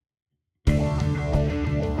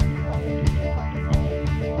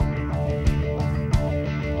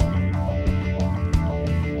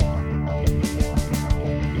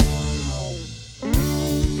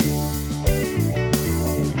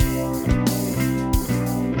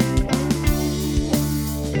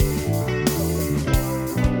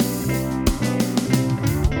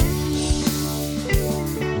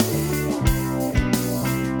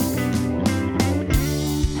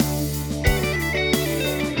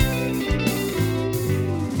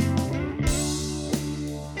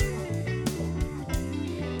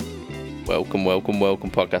Welcome,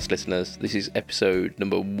 podcast listeners. This is episode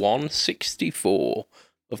number 164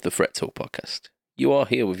 of the Fret Talk podcast. You are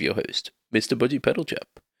here with your host, Mr. Budgie Pedalchap.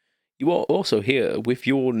 You are also here with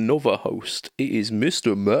your another host. It is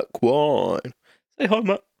Mr. Matt Quine. Say hi,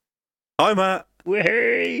 Matt. Hi, Matt.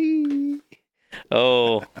 Way.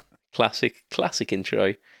 Oh, classic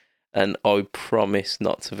intro. And I promise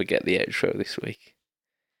not to forget the outro this week.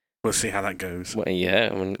 We'll see how that goes. Well, yeah,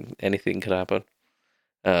 I mean, anything could happen.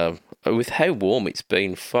 With how warm it's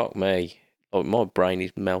been, fuck me, like my brain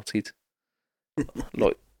is melted.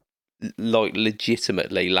 like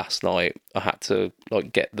legitimately, last night I had to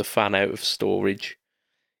get the fan out of storage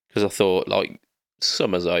because I thought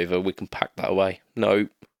summer's over, we can pack that away. No,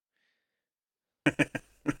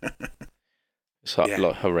 it's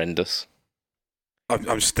horrendous.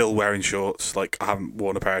 I'm still wearing shorts. I haven't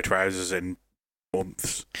worn a pair of trousers in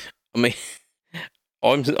months. I mean,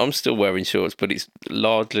 I'm still wearing shorts, but it's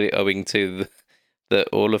largely owing to that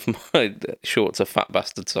all of my shorts are fat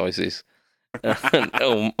bastard sizes, and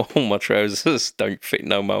all my trousers don't fit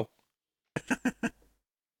no more.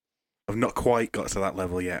 I've not quite got to that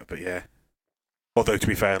level yet, but yeah. Although to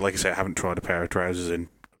be fair, like I say, I haven't tried a pair of trousers in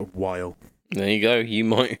a while. There you go. You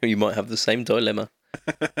might have the same dilemma.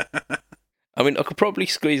 I mean, I could probably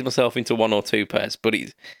squeeze myself into one or two pairs, but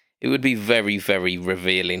it would be very, very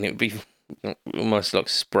revealing. It would be almost like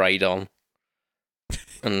sprayed on.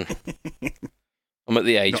 And I'm at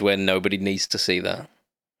the age where nobody needs to see that.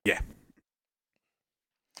 Yeah.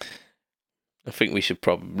 I think we should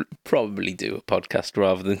probably do a podcast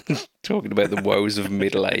rather than talking about the woes of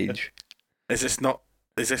middle age. Is this not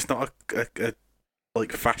a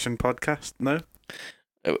fashion podcast? No.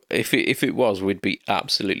 If it was, we'd be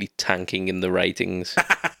absolutely tanking in the ratings.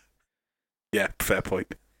 Yeah, fair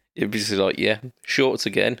point. It'd be just like, yeah, shorts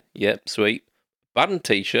again. Yep, sweet. Band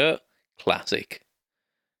t-shirt, classic.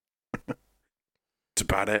 That's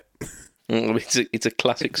about it. It's a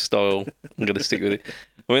classic style. I'm going to stick with it.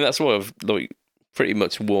 I mean, that's why I've pretty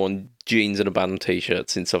much worn jeans and a band t-shirt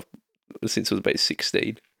since I was about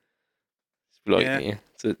 16. Yeah,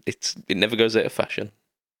 it never goes out of fashion.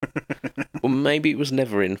 Or maybe it was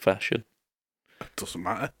never in fashion. Doesn't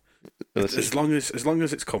matter. As long as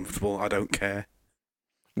it's comfortable, I don't care.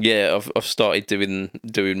 Yeah, I've started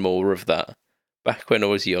doing more of that. Back when I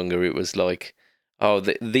was younger, it was like, oh,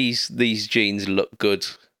 these jeans look good,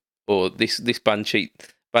 or this band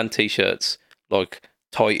t-shirts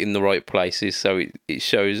tight in the right places, so it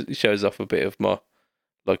shows off a bit of my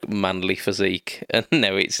manly physique. And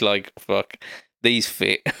now it's like, fuck, these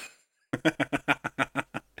fit.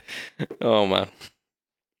 Oh man,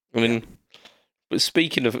 I mean, but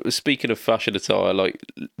speaking of fashion attire,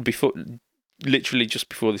 literally just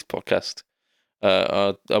before this podcast,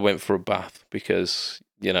 I went for a bath because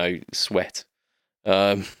sweat,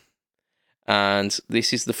 and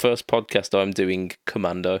this is the first podcast I'm doing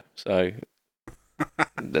commando, so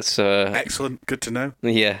that's excellent. Good to know.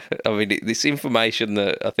 Yeah, I mean, this information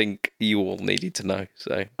that I think you all needed to know.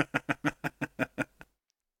 So.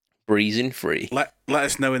 Breezing free. Let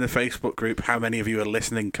us know in the Facebook group how many of you are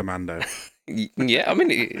listening, Commando. Yeah, I mean,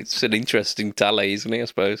 it's an interesting tally, isn't it, I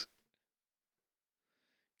suppose?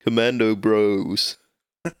 Commando Bros.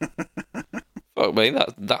 Fuck me,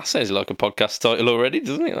 that sounds like a podcast title already,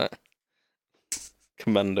 doesn't it? That?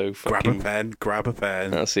 Commando fucking... Grab a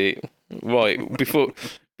pen. That's it. Right,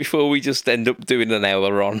 before we just end up doing an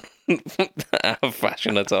hour on our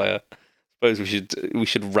fashion attire, I suppose we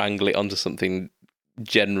should wrangle it onto something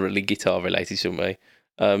generally guitar related, shouldn't we?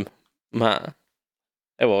 Matt,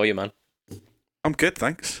 how are you, man? I'm good,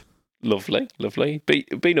 thanks. Lovely.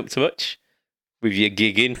 Been up to much with your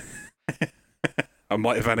gigging? I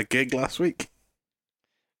might have had a gig last week.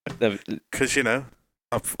 Because,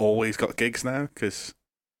 I've always got gigs now, because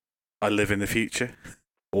I live in the future.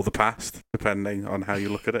 Or the past, depending on how you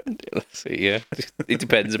look at it. Let's see, yeah. It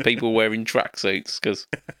depends on people wearing tracksuits, because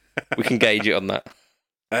we can gauge it on that.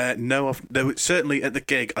 No, certainly at the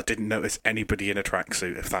gig, I didn't notice anybody in a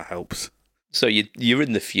tracksuit, if that helps. So you're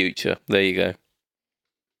in the future. There you go.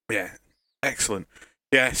 Yeah, excellent.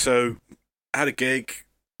 Yeah, so I had a gig.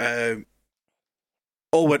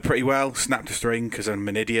 All went pretty well. Snapped a string because I'm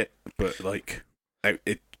an idiot, but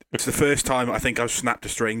it's the first time I think I've snapped a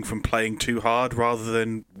string from playing too hard rather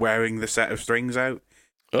than wearing the set of strings out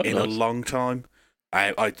in a long time.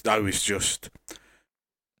 I was just...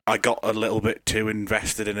 I got a little bit too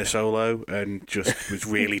invested in a solo and just was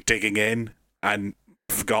really digging in and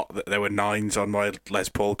forgot that there were 9s on my Les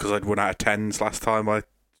Paul because I'd run out of 10s last time I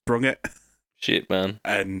strung it. Shit, man.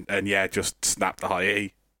 And yeah, just snapped the high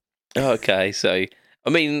E. Okay, so I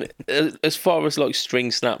mean, as far as string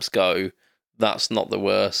snaps go, that's not the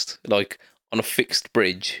worst. Like on a fixed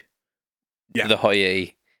bridge, Yeah. the high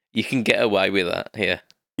E, you can get away with that here.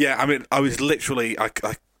 Yeah, I mean, I was literally,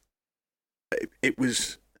 it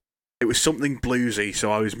was something bluesy,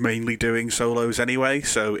 so I was mainly doing solos anyway,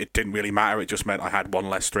 so it didn't really matter. It just meant I had one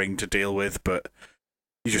less string to deal with, but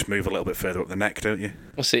you just move a little bit further up the neck, don't you?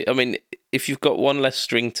 Well, see, I mean, if you've got one less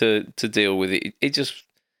string to deal with, it just,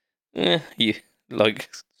 you like,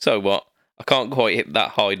 so what? I can't quite hit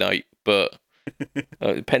that high note, but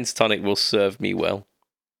pentatonic will serve me well.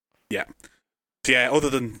 Yeah. So yeah, other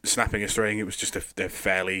than snapping a string, it was just a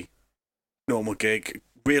fairly normal gig.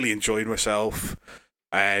 Really enjoyed myself.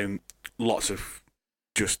 Lots of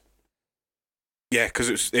just, yeah,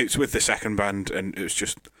 because it's with the second band, and it was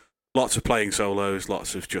just lots of playing solos,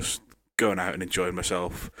 lots of just going out and enjoying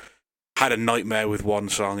myself. Had a nightmare with one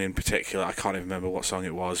song in particular. I can't even remember what song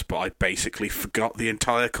it was, but I basically forgot the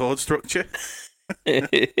entire chord structure.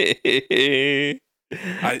 Yeah.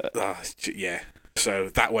 So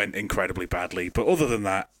that went incredibly badly. But other than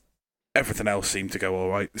that, everything else seemed to go all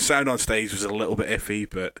right. The sound on stage was a little bit iffy,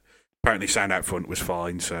 but apparently sound out front was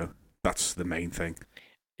fine. So that's the main thing.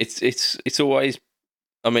 It's always,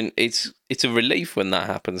 I mean, it's a relief when that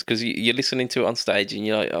happens, because you're listening to it on stage and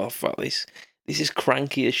you're like, oh fuck, this is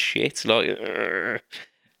cranky as shit, like,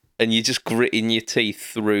 and you're just gritting your teeth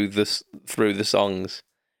through the songs.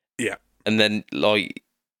 Yeah, and then like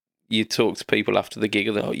you talk to people after the gig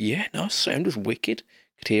and they're like, yeah, no, sound was wicked.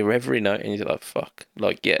 Could hear every note, and you're like, fuck,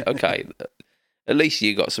 like, yeah, okay, at least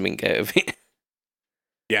you got something out of it.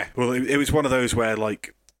 Yeah, well, it was one of those where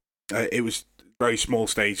like it was very small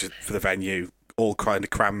stage for the venue, all kind of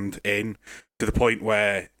crammed in to the point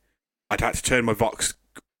where I'd had to turn my Vox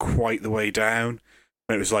quite the way down.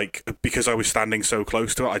 And it was like, because I was standing so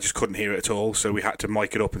close to it, I just couldn't hear it at all. So we had to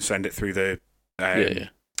mic it up and send it through the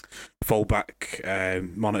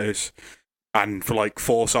foldback monitors. And for like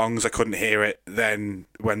 4 songs, I couldn't hear it. Then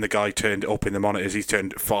when the guy turned it up in the monitors, he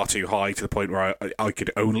turned it far too high to the point where I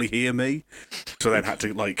could only hear me. So then had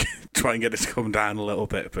to like try and get it to come down a little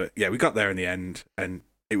bit. But yeah, we got there in the end, and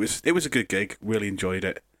it was a good gig. Really enjoyed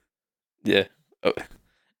it. Yeah,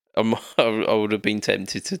 I would have been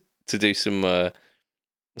tempted to do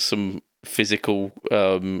some physical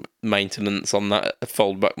maintenance on that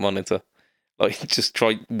foldback monitor. Like, just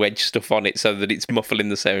try wedge stuff on it so that it's muffling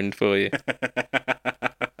the sound for you.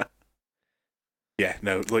 Yeah,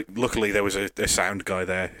 no, like, luckily there was a sound guy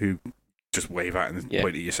there who just wave out and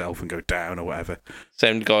point at yourself and go down or whatever.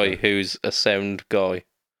 Sound guy who's a sound guy.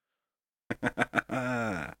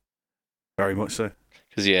 Very much so.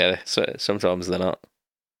 Because, yeah, so sometimes they're not.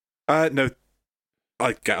 No,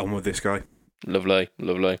 I get on with this guy. Lovely.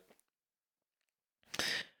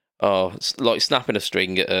 Oh, like snapping a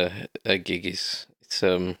string at a gig it's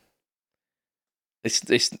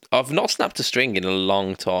I've not snapped a string in a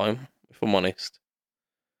long time, if I'm honest.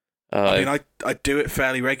 I mean, I do it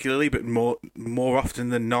fairly regularly, but more often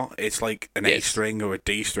than not, it's like an A string or a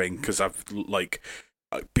D string, because I've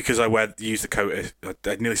because I use the coated. I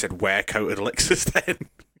nearly said wear coated elixirs then,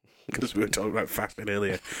 because we were talking about fashion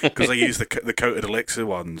earlier. Because I use the coated elixir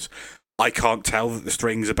ones, I can't tell that the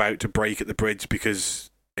string's about to break at the bridge because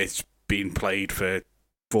it's been played for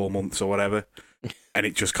 4 months or whatever, and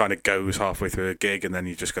it just kind of goes halfway through a gig, and then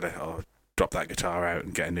you just gotta drop that guitar out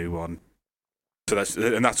and get a new one. So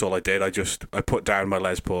that's all I did. I put down my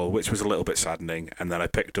Les Paul, which was a little bit saddening, and then I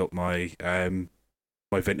picked up my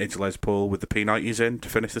my vintage Les Paul with the P90s in to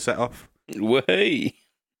finish the set off. Way,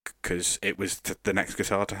 because it was the next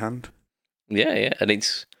guitar to hand. Yeah, and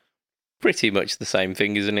it's pretty much the same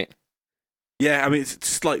thing, isn't it? Yeah, I mean, it's a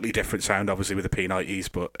slightly different sound, obviously, with the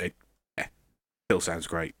P90s, but it still sounds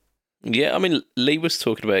great. Yeah, I mean, Lee was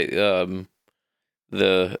talking about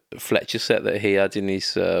the Fletcher set that he had in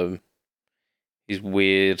his weird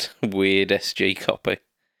SG copy.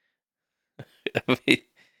 I mean,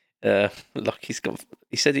 like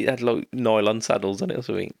he said he had like nylon saddles on it or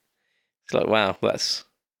something. It's like, wow, that's.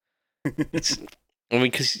 I mean,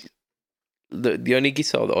 because the only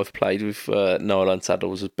guitar that I've played with nylon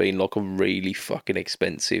saddles has been like a really fucking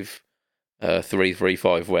expensive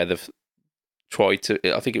 335, where they've tried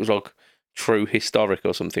to. I think it was like True Historic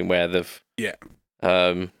or something, where they've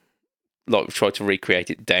like tried to recreate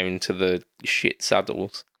it down to the shit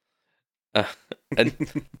saddles.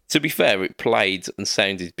 And to be fair, it played and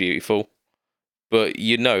sounded beautiful, but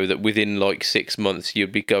you know that within like 6 months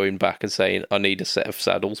you'd be going back and saying, "I need a set of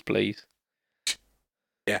saddles, please."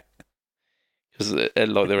 Yeah, because like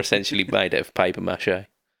they're essentially made out of paper mache.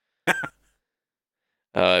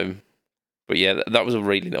 But yeah, that was a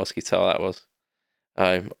really nice guitar. That was.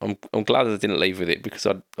 I'm glad I didn't leave with it, because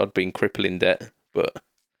I'd been crippling debt, but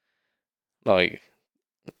Like,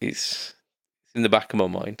 it's in the back of my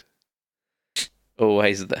mind.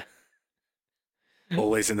 Always there.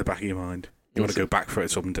 Always in the back of your mind. You want to go back for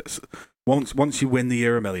it once you win the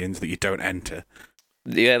Euro Millions that you don't enter.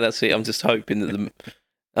 Yeah, that's it. I'm just hoping that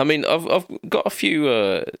I mean, I've got a few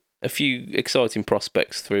exciting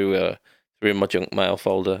prospects through in my junk mail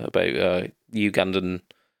folder about Ugandan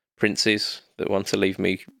princes that want to leave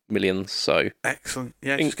me millions. So excellent.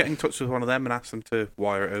 Yeah, just get in touch with one of them and ask them to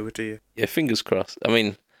wire it over to you. Yeah, fingers crossed. I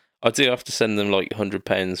mean, I do have to send them like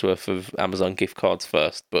 £100 worth of Amazon gift cards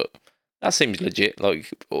first, but that seems legit.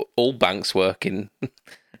 Like all banks work in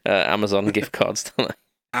Amazon gift cards, don't they?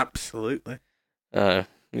 Absolutely.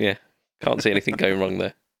 Yeah, can't see anything going wrong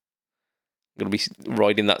there. I'm going to be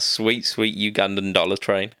riding that sweet, sweet Ugandan dollar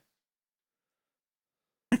train.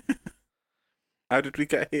 How did we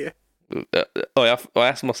get here? I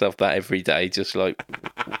ask myself that every day, just like,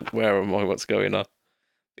 where am I? What's going on? I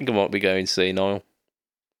think I might be going senile.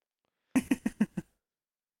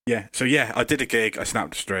 Yeah, so yeah, I did a gig. I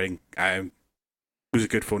snapped a string. It was a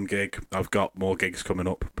good, fun gig. I've got more gigs coming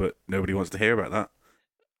up, but nobody wants to hear about that.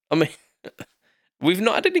 I mean, we've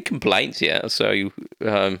not had any complaints yet, so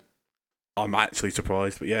I'm actually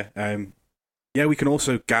surprised. But yeah, yeah, we can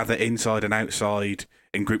also gather inside and outside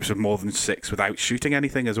in groups of more than 6 without shooting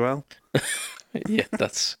anything as well.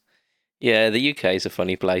 Yeah, the UK is a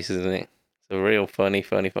funny place, isn't it? It's a real funny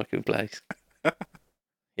fucking place.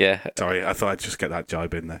 Yeah. Sorry, I thought I'd just get that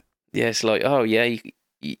jibe in there. Yeah, it's like, oh yeah,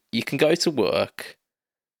 you can go to work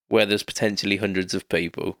where there's potentially hundreds of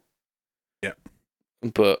people. Yeah.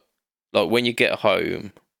 But like when you get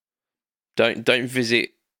home, don't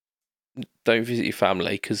visit your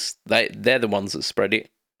family because they're the ones that spread it.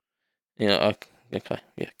 You know, okay.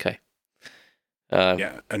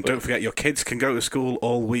 Yeah, and don't forget, your kids can go to school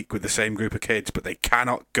all week with the same group of kids, but they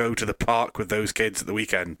cannot go to the park with those kids at the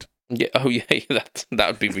weekend. Yeah, oh yeah, that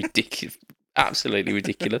would be ridiculous, absolutely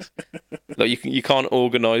ridiculous. Like you can't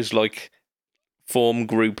organise like form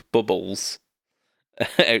group bubbles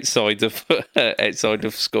outside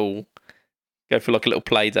of school. Go for like a little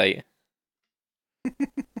play date.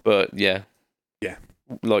 But yeah,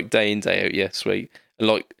 like day in day out, yeah, sweet. And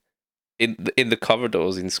like in the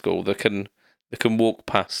corridors in school, they can walk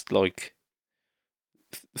past like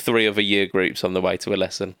 3 other year groups on the way to a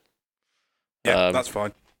lesson. Yeah, that's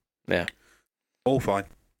fine. Yeah, all fine.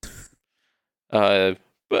 But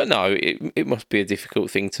no, it must be a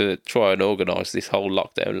difficult thing to try and organise this whole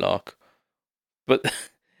lockdown lark. But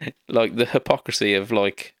like the hypocrisy of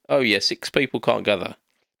like, oh yeah, 6 people can't gather,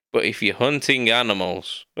 but if you're hunting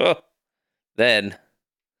animals, then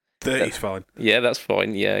 30's fine. Yeah, that's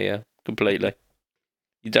fine. Yeah, completely.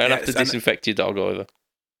 You don't have to disinfect your dog either.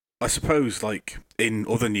 I suppose, like, in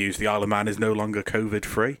other news, the Isle of Man is no longer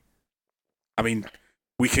COVID-free. I mean,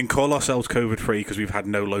 we can call ourselves COVID-free because we've had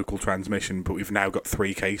no local transmission, but we've now got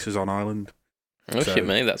 3 cases on island. Oh, shit,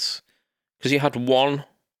 mate. That's... Because you had 1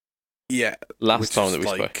 last time that we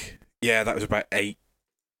spoke. Yeah, that was about 8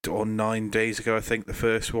 or 9 days ago, I think, the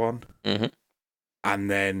first one. Mm-hmm.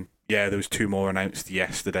 And then, there was 2 more announced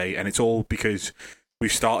yesterday, and it's all because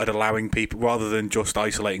we've started allowing people, rather than just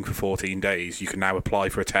isolating for 14 days, you can now apply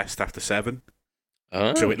for a test after 7.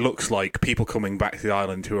 Oh. So it looks like people coming back to the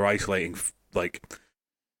island who are isolating, like,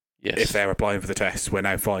 if they're applying for the tests, we're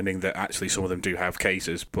now finding that actually some of them do have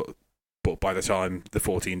cases, but by the time the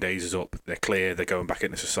 14 days is up, they're clear, they're going back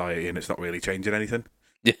into society, and it's not really changing anything.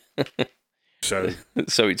 Yeah. So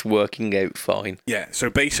it's working out fine. Yeah, so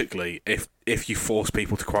basically, if you force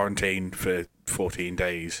people to quarantine for 14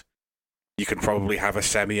 days, you can probably have a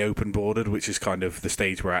semi-open bordered, which is kind of the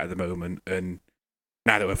stage we're at the moment. And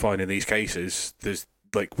now that we're finding these cases, there's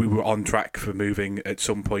like we were on track for moving at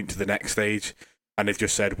some point to the next stage, and they've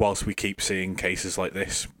just said whilst we keep seeing cases like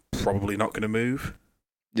this, probably not going to move.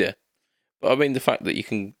 Yeah, but I mean the fact that you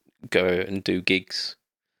can go and do gigs,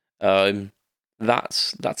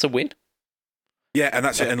 that's a win. Yeah, and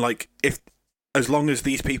that's it. And like as long as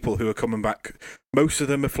these people who are coming back, most of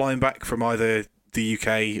them are flying back from either the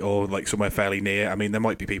UK or like somewhere fairly near. I mean, there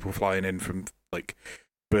might be people flying in from like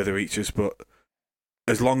further reaches, but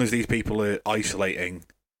as long as these people are isolating,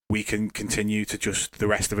 we can continue to just the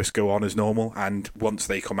rest of us go on as normal. And once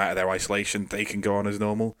they come out of their isolation, they can go on as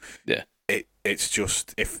normal. Yeah. It's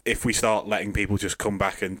just if we start letting people just come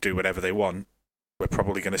back and do whatever they want, we're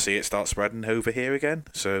probably going to see it start spreading over here again.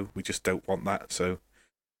 So we just don't want that. So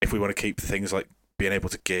if we want to keep things like being able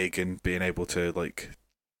to gig and being able to like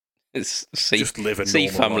just live a see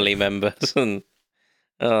normal family life. Members and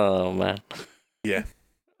oh man, yeah,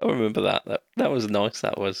 I remember that was nice.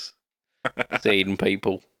 That was seeing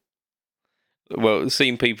people. Well,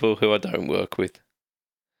 seeing people who I don't work with.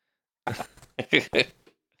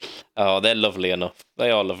 Oh, they're lovely enough. They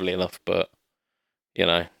are lovely enough, but you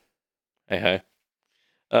know, hey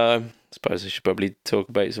ho. Suppose I should probably talk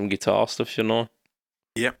about some guitar stuff, shouldn't I?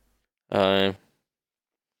 Yep. I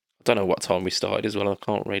don't know what time we started as well. I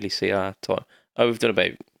can't really see our time. Oh, we've done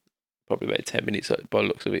probably about 10 minutes by the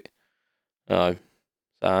looks of it.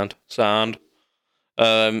 Sound.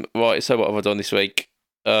 Right. So what have I done this week?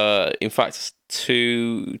 In fact,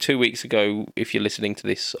 two weeks ago, if you're listening to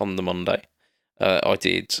this on the Monday, I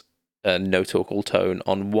did a No Talk All Tone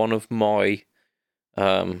on one of my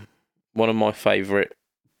favourite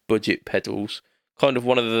budget pedals. Kind of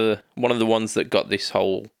one of the ones that got this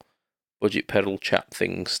whole budget pedal chat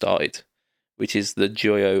thing started, which is the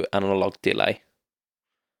Joyo Analog Delay.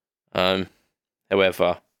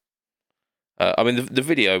 However, I mean the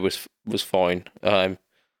video was fine.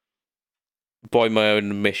 By my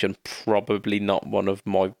own admission, probably not one of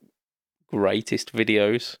my greatest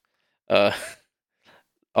videos.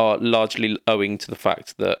 Are largely owing to the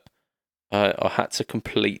fact that I had to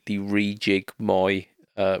completely rejig my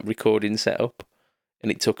recording setup,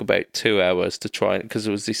 and it took about 2 hours to try it because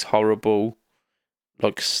there was this horrible,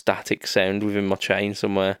 like, static sound within my chain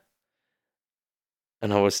somewhere,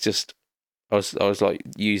 and I was like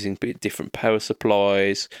using different power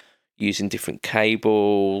supplies, using different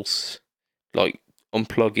cables, like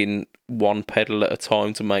unplugging one pedal at a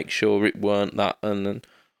time to make sure it weren't that, and then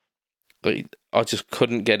I just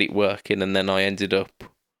couldn't get it working, and then I ended up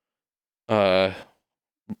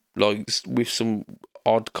like with some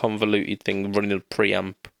odd convoluted thing running a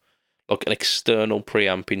preamp, like an external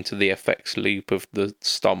preamp into the FX loop of the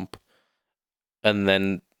stomp, and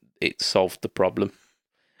then it solved the problem.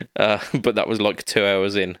 But that was like 2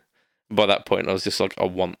 hours in. By that point, I was just like, I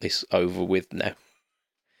want this over with now.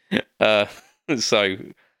 So,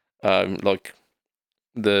 like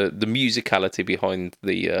the musicality behind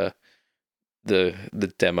the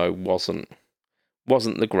demo wasn't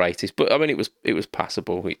the greatest, but I mean it was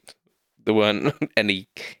passable. There weren't any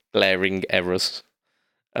glaring errors.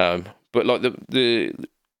 But like the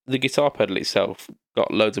guitar pedal itself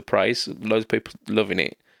got loads of praise, loads of people loving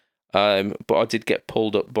it. But I did get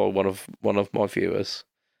pulled up by one of my viewers,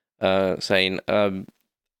 saying,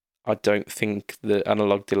 I don't think the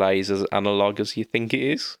analog delay is as analog as you think it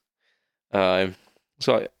is.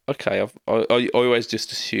 So okay, I always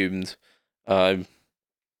just assumed, because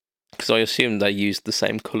I assumed they used the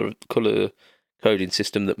same color coding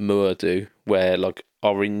system that Moore do, where like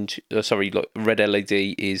red LED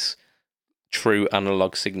is true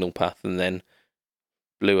analog signal path, and then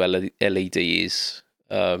blue LED is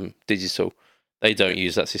digital. They don't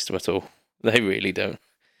use that system at all. They really don't.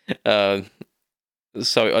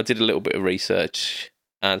 So I did a little bit of research,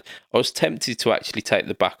 and I was tempted to actually take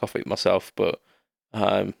the back off it myself, but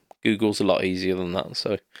Google's a lot easier than that.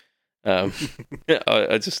 So I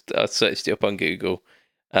searched it up on Google,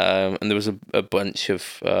 and there was a bunch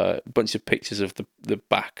of pictures of the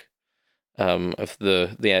back of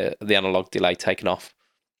the analog delay taken off,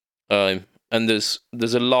 and there's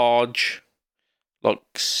a large, like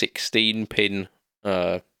 16-pin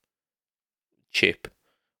chip,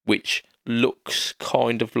 which looks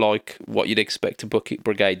kind of like what you'd expect a Bucket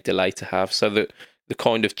Brigade delay to have. So the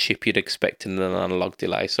kind of chip you'd expect in an analog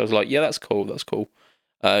delay. So I was like, yeah, that's cool.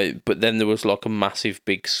 But then there was like a massive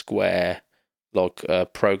big square, like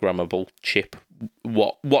programmable chip.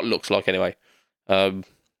 What looks like anyway. I've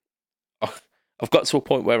got to a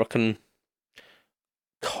point where I can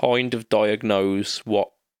kind of diagnose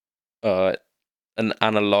what an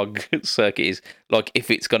analog circuit is, like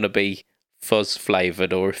if it's going to be fuzz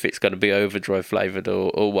flavored or if it's going to be overdrive flavored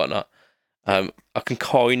or whatnot. I can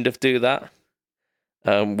kind of do that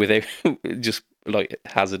without just like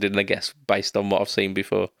hazarding a guess based on what I've seen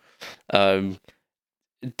before.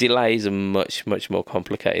 Delays are much more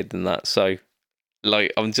complicated than that, so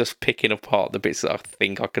like I'm just picking apart the bits that I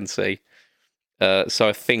think I can see. So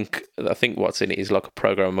I think what's in it is like a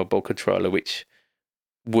programmable controller, which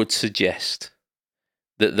would suggest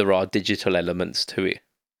that there are digital elements to it.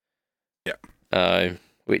 Yeah.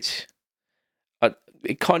 Which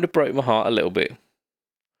it kind of broke my heart a little bit,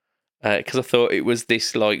 because I thought it was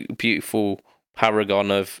this like beautiful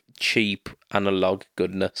paragon of cheap analog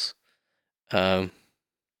goodness, and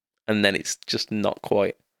then it's just not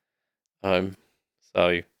quite.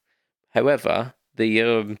 So, however,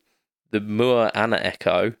 the Moore Ana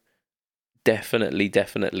Echo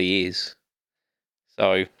definitely is.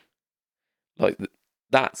 So, like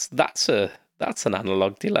that's an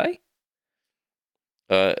analog delay.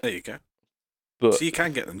 There you go. But so you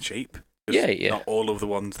can get them cheap. Yeah. Not all of the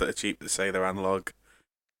ones that are cheap that say they're analog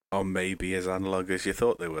are maybe as analog as you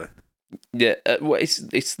thought they were. Yeah, well,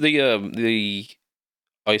 it's the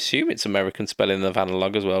I assume it's American spelling of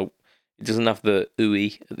analog as well. It doesn't have the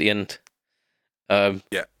ooey at the end.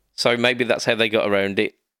 Yeah. So maybe that's how they got around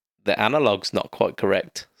it. The analog's not quite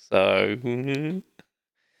correct. So,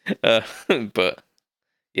 but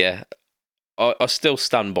yeah, I still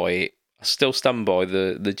stand by it. I still stand by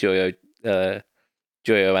the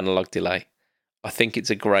Joyo analog delay. I think it's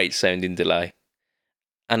a great sounding delay,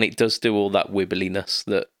 and it does do all that wibbliness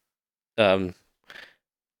that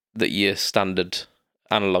that your standard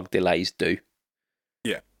analog delays do.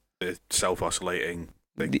 Yeah, the self-oscillating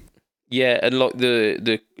thing. Yeah, and like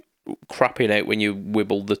the crapping out when you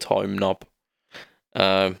wibble the time knob.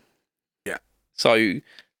 Yeah. So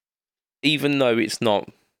even though it's not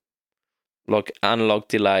like analog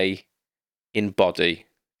delay in body,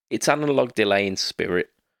 it's analog delay in spirit.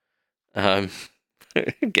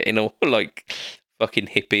 Getting all like fucking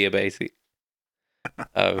hippie about it.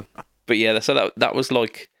 But yeah, so that was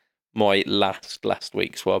like my last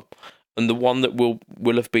week swab, and the one that will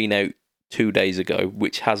have been out 2 days ago,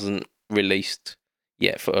 which hasn't released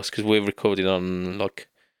yet for us because we're recording on like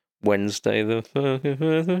Wednesday the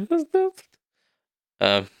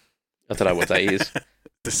I don't know what day it is.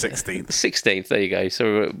 The 16th. 16th. There you go.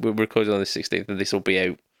 So we're recording on the 16th, and this will be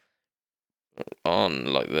out on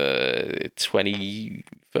like the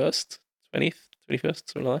 21st, 20th, 21st,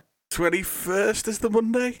 something like that. 21st is the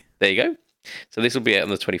Monday. There you go. So this will be out on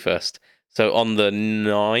the 21st. So on the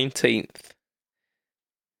 19th,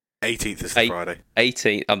 18th is the Friday.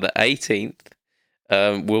 18th on the 18th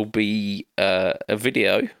will be a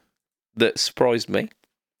video that surprised me.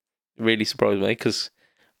 Really surprised me because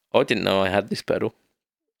I didn't know I had this pedal.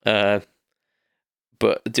 But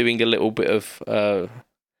doing a little bit of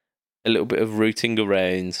rooting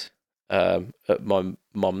around at my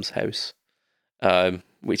mum's house,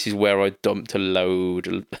 which is where I dumped a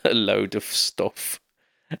load of stuff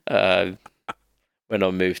when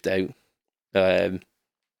I moved out.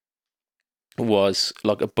 Was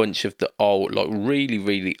like a bunch of the old, like really,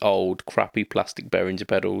 really old, crappy plastic Behringer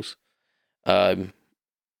pedals. And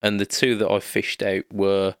the two that I fished out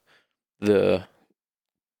were the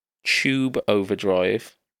Tube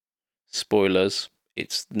Overdrive spoilers.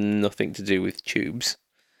 It's nothing to do with tubes.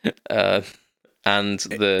 And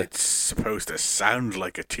it's supposed to sound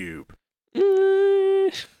like a tube.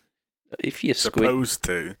 If you squint, supposed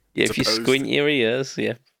to. Yeah, if you squint your ears,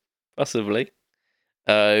 yeah, possibly.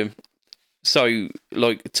 So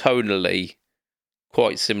like tonally,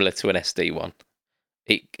 quite similar to an SD one.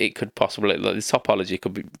 It could possibly, like, the topology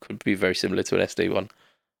could be very similar to an SD one.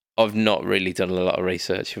 I've not really done a lot of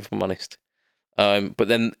research, if I'm honest. But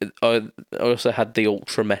then I also had the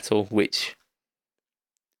Ultra Metal, which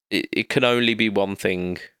it can only be one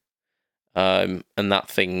thing, and that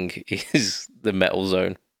thing is the Metal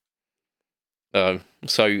Zone.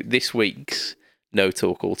 So this week's No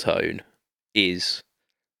Talk All Tone is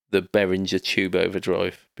the Behringer Tube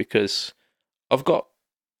Overdrive, because I've got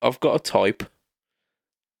a type,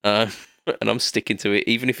 and I'm sticking to it,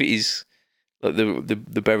 even if it is like the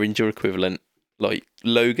Behringer equivalent. Like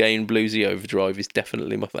low gain bluesy overdrive is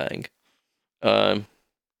definitely my thing, and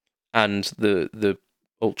the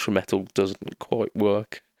Ultra Metal doesn't quite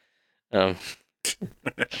work.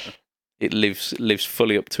 It lives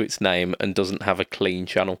fully up to its name and doesn't have a clean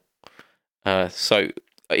channel. So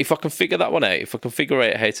if I can figure that one out, if I can figure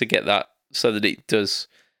out how to get that so that it does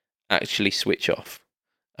actually switch off,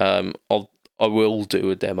 I will do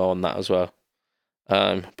a demo on that as well.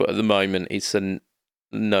 But at the moment, it's a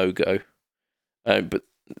no go. But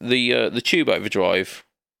the Tube Overdrive,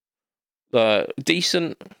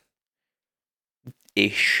 decent-ish,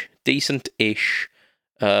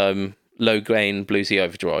 low gain bluesy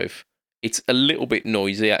overdrive. It's a little bit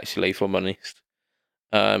noisy, actually, if I'm honest.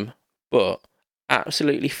 But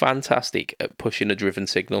absolutely fantastic at pushing a driven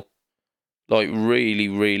signal. Like, really,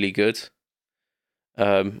 really good.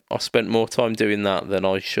 I spent more time doing that than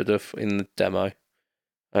I should have in the demo.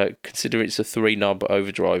 Considering it's a 3-knob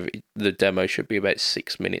overdrive, the demo should be about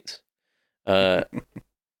 6 minutes.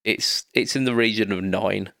 It's in the region of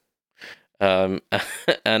 9. And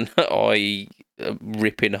I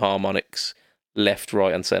ripping harmonics left,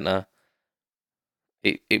 right, and centre.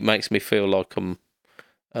 It makes me feel like I'm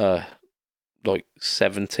like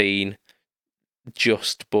 17,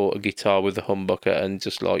 just bought a guitar with a humbucker, and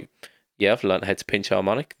just like, yeah, I've learned how to pinch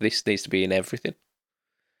harmonic. This needs to be in everything.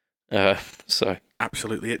 So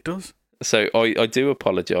absolutely, it does. So I do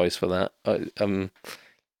apologise for that. In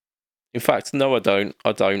fact, no, I don't.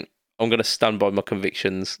 I'm going to stand by my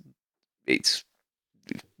convictions. It's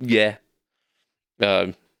it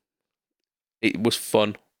was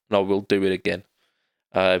fun, and I will do it again.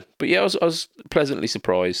 But yeah, I was pleasantly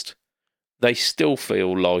surprised. They still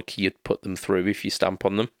feel like you'd put them through if you stamp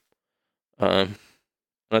on them. I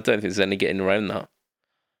don't think there's any getting around that.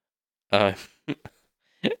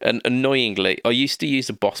 And annoyingly, I used to use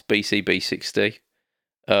a Boss BCB60,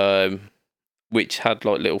 which had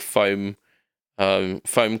like little foam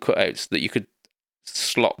cutouts that you could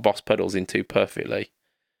slot Boss pedals into perfectly.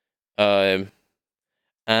 And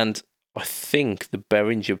I think the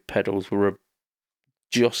Behringer pedals were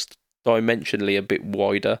just dimensionally a bit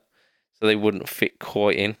wider, so they wouldn't fit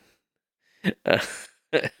quite in.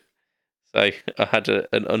 So I had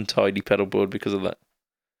an untidy pedal board because of that.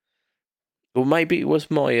 Or maybe it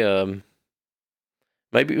was my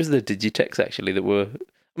maybe it was the Digitex actually that were.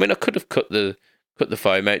 I mean, I could have cut the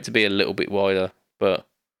foam out to be a little bit wider, but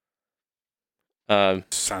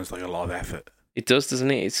sounds like a lot of effort. It does,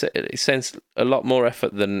 doesn't it? It sounds a lot more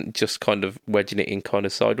effort than just kind of wedging it in kind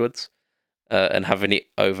of sideways and having it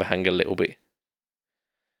overhang a little bit.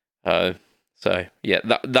 So yeah,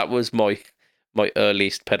 that was my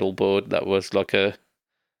earliest pedal board. That was like a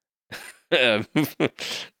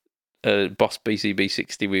Boss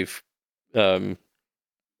BCB60 with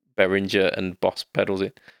Behringer and Boss pedals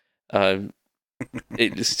in.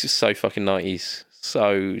 It's just so fucking 90s,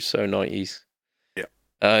 so 90s.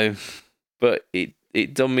 Yeah. But it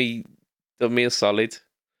done me a solid.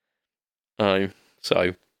 So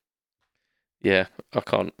yeah, I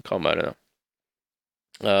can't moan at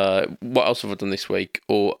that. What else have I done this week,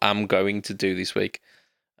 or am going to do this week?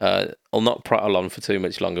 I'll not prattle on for too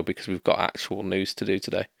much longer because we've got actual news to do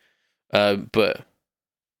today. But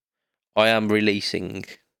I am releasing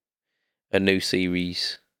a new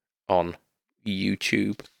series on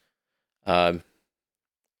YouTube,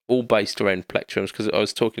 all based around plectrums. Because I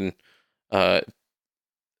was talking to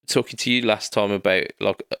you last time about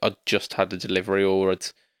like I'd just had a delivery or I'd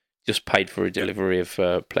just paid for a delivery of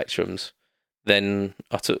plectrums. Then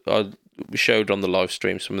I showed on the live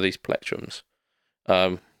stream some of these plectrums,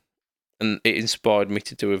 and it inspired me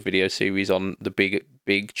to do a video series on the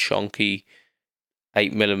big chunky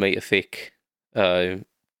 8mm thick Tauga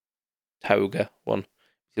one.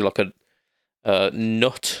 It's like a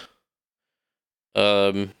nut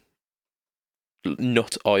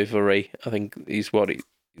ivory, I think is what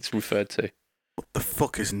it's referred to. What the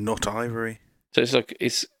fuck is nut ivory? So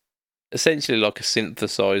it's essentially like a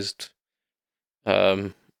synthesized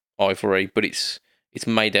ivory, but it's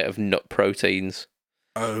made out of nut proteins.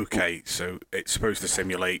 Okay, so it's supposed to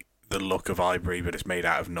simulate the look of ivory, but it's made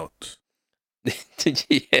out of nuts.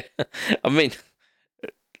 Yeah, I mean,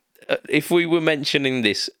 if we were mentioning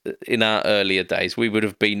this in our earlier days, we would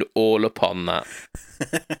have been all upon that.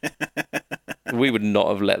 We would not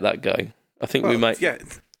have let that go. I think we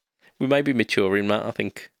may be maturing, Matt. I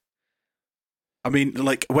think. I mean,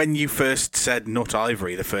 like when you first said nut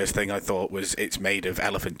ivory, the first thing I thought was it's made of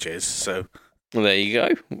elephant jizz. So well, there you go.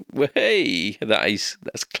 Well, hey, that's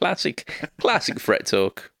classic fret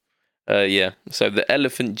talk. Yeah. So the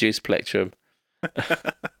elephant jizz plectrum.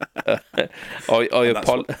 I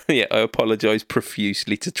apologise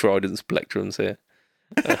profusely to Trident's plectrums here.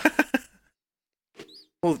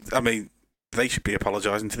 Well, I mean, they should be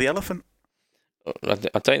apologising to the elephant. I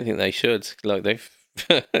don't think they should. Like they've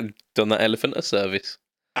done that elephant a service.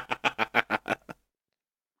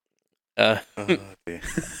 Oh dear.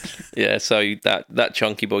 Yeah, so that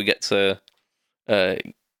chunky boy gets a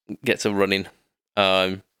running,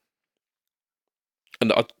 and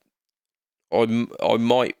I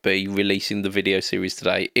might be releasing the video series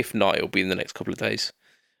today. If not, it'll be in the next couple of days.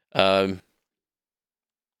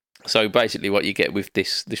 So basically, what you get with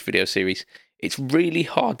this video series, it's really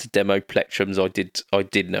hard to demo plectrums. I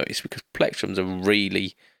did notice because plectrums are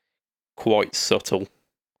really quite subtle.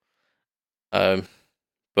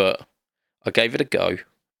 But I gave it a go,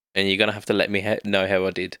 and you're gonna have to let me know how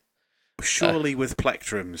I did. Surely, with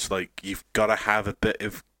plectrums, like you've got to have a bit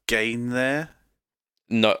of gain there.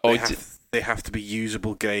 No, they have to be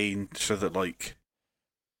usable gain, so that like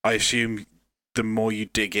I assume the more you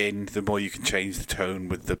dig in, the more you can change the tone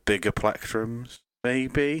with the bigger plectrums.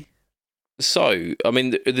 Maybe. So, I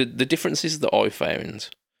mean, the differences that I found,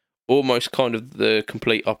 almost kind of the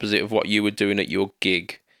complete opposite of what you were doing at your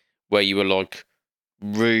gig, where you were like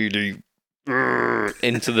really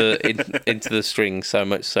into the string, so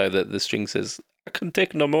much so that the string says, "I can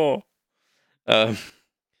take no more."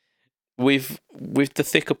 With the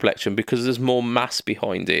thicker plectrum, because there's more mass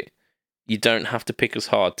behind it, you don't have to pick as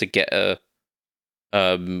hard to get a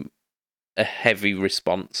heavy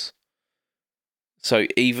response. So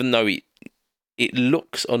even though it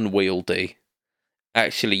looks unwieldy,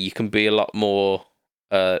 actually you can be a lot more.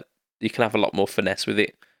 You can have a lot more finesse with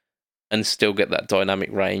it. and still get that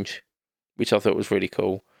dynamic range, which I thought was really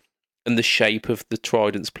cool. And the shape of the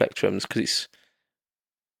Trident's plectrums, because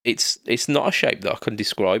it's not a shape that I can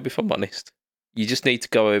describe, if I'm honest. You just need to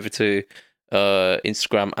go over to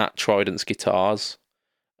Instagram at Trident's Guitars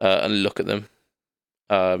and look at them.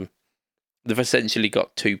 They've essentially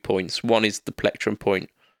got 2 points. One is the plectrum point,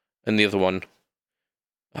 and the other one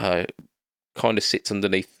kind of sits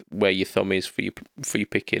underneath where your thumb is for your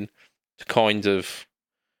picking. To kind of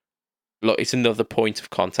like, it's another point of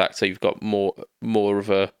contact, so you've got more of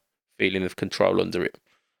a feeling of control under it.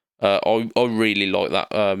 I really like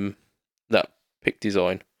that pick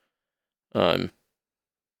design. And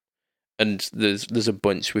there's a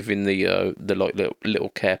bunch within the like little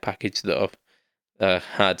care package that I've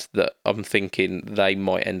had that I'm thinking they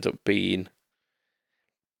might end up being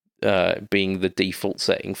the default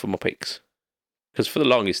setting for my picks. Because for the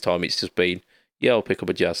longest time it's just been, yeah, I'll pick up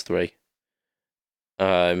a Jazz 3.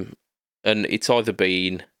 And it's either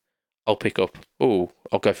been, I'll go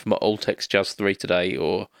for my Ultex Jazz 3 today,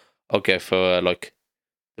 or I'll go for like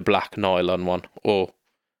the black nylon one, or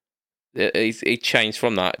it changed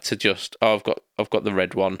from that to just, I've got the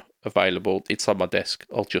red one available, it's on my desk,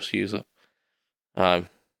 I'll just use it. So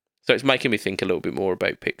it's making me think a little bit more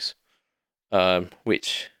about picks,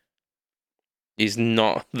 which is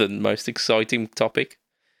not the most exciting topic,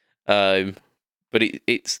 but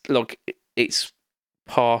it's like it's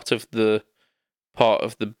part of the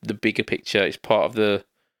bigger picture. It's part of the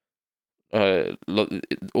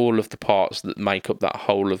all of the parts that make up that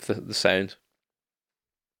whole of the sound.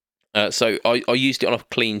 So I used it on a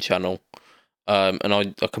clean channel, and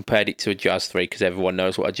I compared it to a Jazz 3 because everyone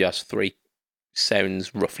knows what a Jazz 3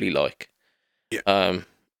 sounds roughly like. Yeah. And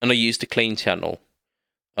I used a clean channel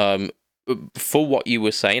for what you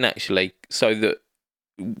were saying, actually, so that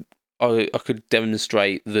I could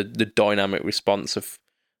demonstrate the dynamic response of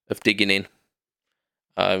digging in.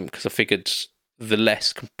 Because I figured the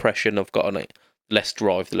less compression I've got on it, less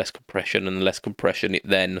drive, the less compression, and the less compression, it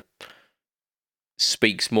then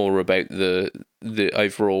speaks more about the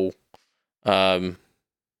overall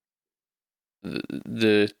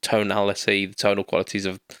the tonality, the tonal qualities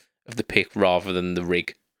of the pick rather than the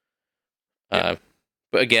rig. But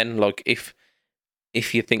again, like if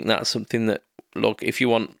you think that's something that, like, if you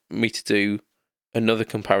want me to do another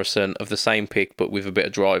comparison of the same pick but with a bit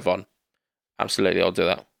of drive on, absolutely, I'll do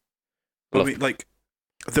that. Well, I mean, like,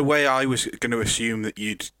 the way I was going to assume that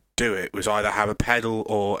you'd do it was either have a pedal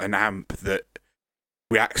or an amp that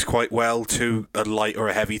reacts quite well to a light or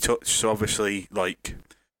a heavy touch. So obviously, like,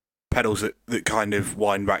 pedals that kind of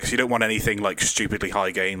wind back. So you don't want anything like stupidly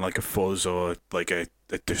high gain, like a fuzz or like a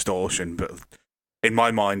distortion. But in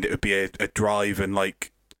my mind, it would be a drive, and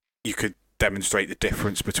like you could demonstrate the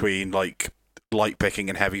difference between like light picking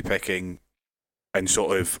and heavy picking, and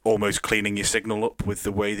sort of almost cleaning your signal up with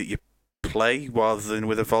the way that you play rather than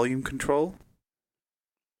with a volume control.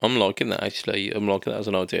 I'm liking that, actually. I'm liking that as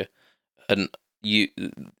an idea. And you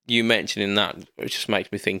mentioning that, it just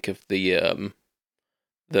makes me think of the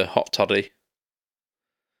Hot Toddy,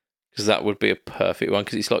 because that would be a perfect one,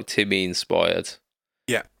 because it's like Timmy inspired.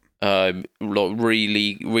 Yeah. Like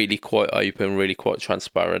really, really quite open, really quite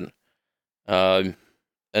transparent. And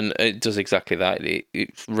it does exactly that.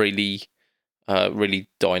 It's really, really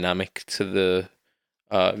dynamic to the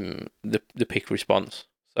pick response.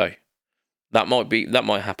 So that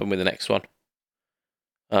might happen with the next one.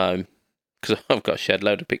 Because I've got a shed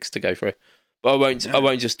load of picks to go through, but I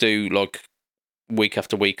won't just do like week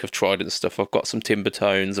after week of Trident stuff. I've got some Timber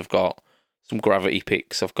Tones, I've got some Gravity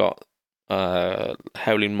picks, I've got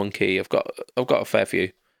Howling Monkey, I've got a fair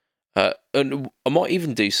few, and I might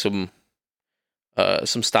even do some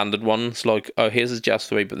standard ones, like, oh, here's a Jazz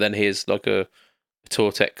 3, but then here's like a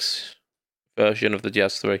Tortex version of the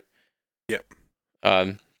Jazz 3. Yep.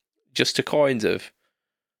 Just to kind of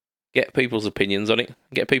get people's opinions on it,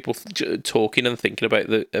 get people talking and thinking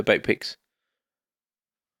about picks.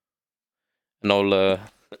 And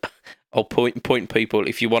I'll point people,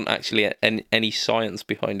 if you want actually any science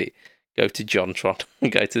behind it, go to JonTron,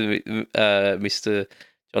 go to Mr.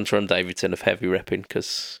 JonTron Davidson of Heavy Repping,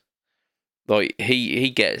 because like he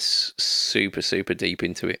gets super, super deep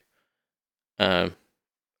into it, and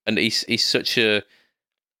he's such a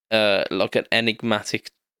like an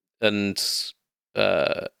enigmatic and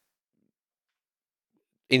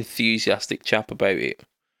enthusiastic chap about it.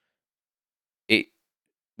 It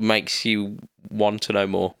makes you want to know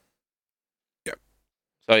more. Yeah.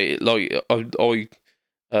 So like I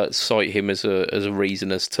cite him as a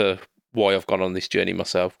reason as to why I've gone on this journey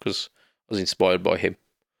myself, because I was inspired by him.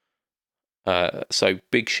 So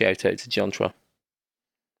big shout out to JonTron.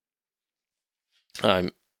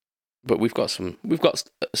 but we've got some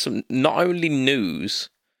not only news,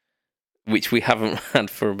 which we haven't had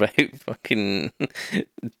for about fucking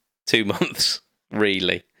 2 months,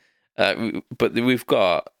 really. But we've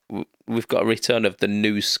got a return of the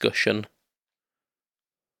newscussion,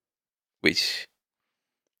 which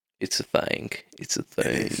it's a thing. It's a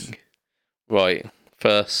thing. Right.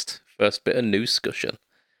 First bit of newscussion.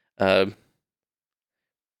 Billie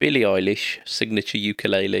Eilish signature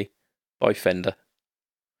ukulele by Fender.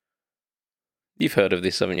 You've heard of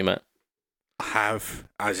this, haven't you, Matt? I have,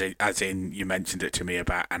 as in you mentioned it to me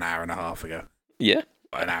about an hour and a half ago. Yeah.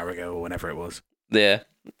 An hour ago or whenever it was. Yeah.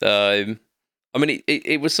 I mean,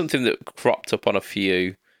 it was something that cropped up on a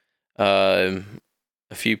few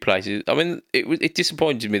places. I mean, it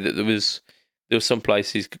disappointed me that there was some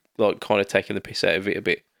places like kind of taking the piss out of it a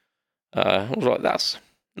bit. I was like, that's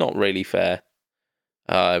not really fair.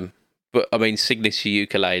 But I mean, signature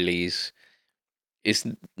ukuleles is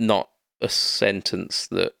not a sentence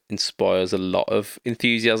that inspires a lot of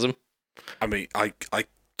enthusiasm. I mean, I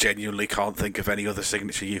genuinely can't think of any other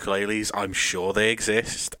signature ukuleles. I'm sure they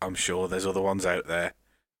exist. I'm sure there's other ones out there.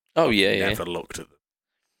 Oh, yeah, yeah. Never looked at them.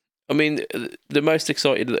 I mean, the most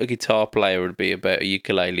excited that a guitar player would be about a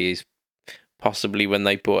ukulele is possibly when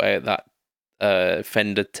they brought out that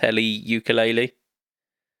Fender Tele ukulele.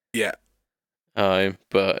 Yeah.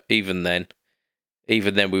 But even then we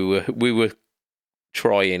were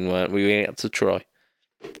trying, weren't we? We had to try.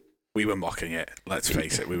 We were mocking it. Let's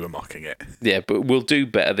face it, we were mocking it. Yeah, but we'll do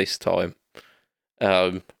better this time.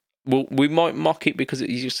 We might mock it because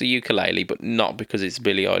it's just a ukulele, but not because it's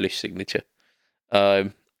Billie Eilish signature.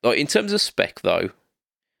 Like in terms of spec, though,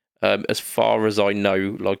 as far as I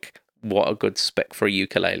know, like what a good spec for a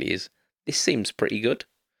ukulele is, this seems pretty good.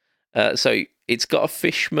 So it's got a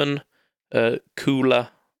Fishman Cooler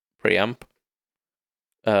preamp.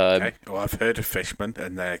 Okay. Well, I've heard of Fishman,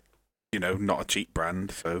 and they're not a cheap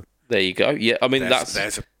brand. So there you go. Yeah, I mean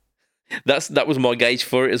that was my gauge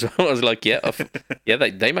for it as well. I was like, yeah,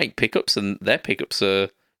 they make pickups, and their pickups are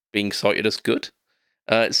being cited as good.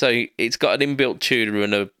 So it's got an inbuilt tuner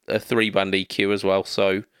and a 3-band EQ as well.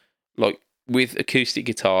 So, like with acoustic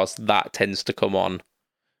guitars, that tends to come on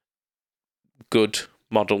good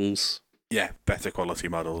models. Yeah, better quality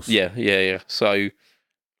models. Yeah. So,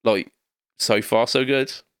 like, so far so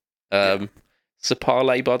good.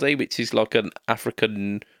 Sapale body, which is like an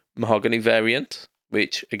African mahogany variant.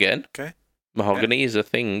 Which again, mahogany is a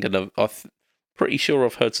thing, and I'm pretty sure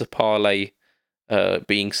I've heard Sapale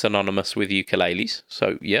being synonymous with ukuleles.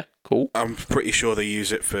 So yeah, cool. I'm pretty sure they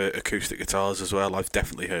use it for acoustic guitars as well. I've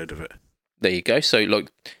definitely heard of it. There you go. So like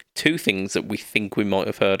 2 things that we think we might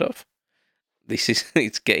have heard of.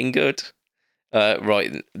 It's getting good.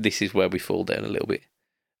 Right, this is where we fall down a little bit.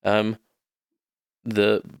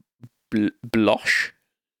 The blosh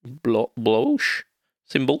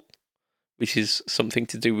symbol, which is something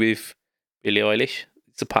to do with Billie Eilish.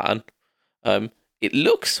 It's a pattern. It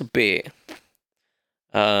looks a bit.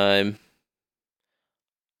 I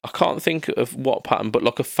can't think of what pattern, but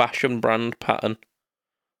like a fashion brand pattern.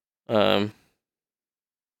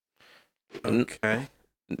 Okay.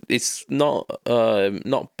 It's not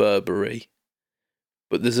Burberry,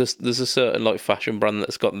 but there's a certain like fashion brand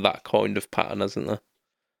that's got that kind of pattern, hasn't there?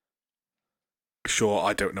 Sure,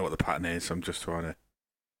 I don't know what the pattern is. I'm just trying to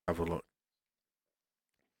have a look.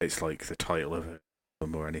 It's like the title of it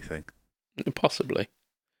or anything. Possibly.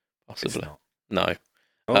 It's not. No.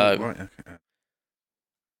 Oh, right.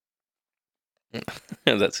 Okay.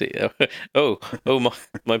 That's it. Oh,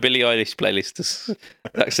 my Billie Eilish playlist has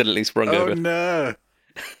accidentally sprung over. Oh no.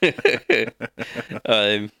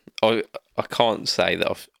 I can't say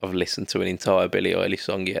that I've listened to an entire Billie Eilish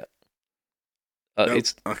song yet. I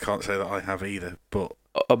can't say that I have either, but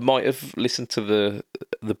I might have listened to the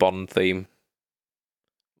Bond theme.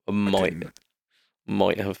 I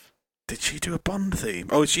might have. Did she do a Bond theme?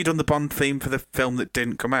 Oh, has she done the Bond theme for the film that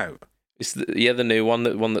didn't come out? It's the new one,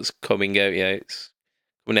 that's coming out. Yeah, it's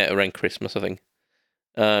coming out around Christmas, I think.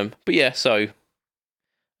 But yeah, so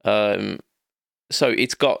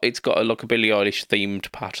it's got a like a Billie Eilish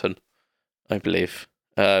themed pattern, I believe.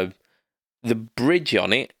 The bridge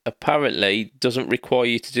on it apparently doesn't require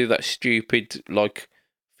you to do that stupid like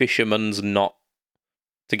fisherman's knot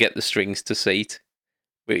to get the strings to seat,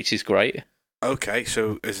 which is great. Okay,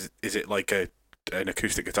 so is it like an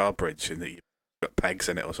acoustic guitar bridge in that you've got pegs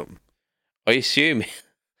in it or something? I assume.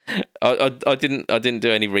 I didn't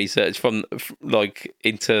do any research from like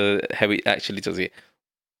into how it actually does it,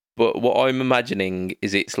 but what I'm imagining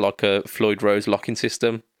is it's like a Floyd Rose locking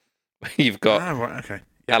system. You've got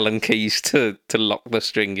Allen keys to lock the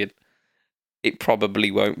string in. It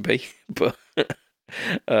probably won't be, but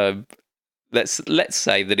um, let's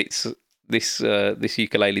say that it's this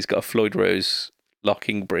ukulele's got a Floyd Rose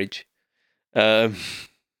locking bridge, and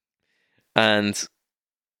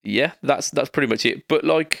yeah, that's pretty much it. But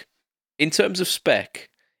like in terms of spec,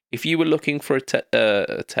 if you were looking for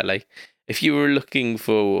a tele, if you were looking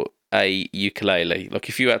for a ukulele, like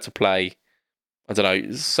if you had to play, I don't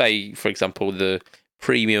know, say for example the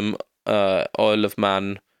premium Isle of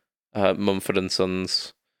Man Mumford and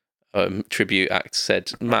Sons tribute act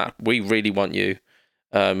said, Matt, we really want you,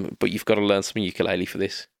 but you've got to learn some ukulele for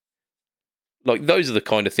this. Like those are the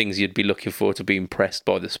kind of things you'd be looking for to be impressed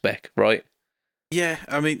by the spec, right? Yeah,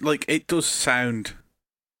 I mean, like it does sound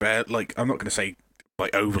like I'm not going to say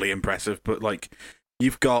like overly impressive, but like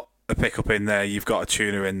you've got a pickup in there, you've got a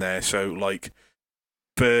tuner in there, so like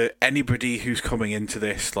for anybody who's coming into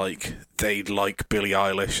this, like they like Billie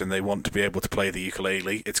Eilish and they want to be able to play the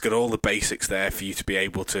ukulele, it's got all the basics there for you to be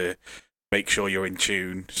able to make sure you're in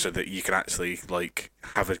tune, so that you can actually like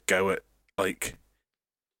have a go at like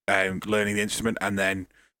learning the instrument. And then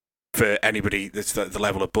for anybody that's at the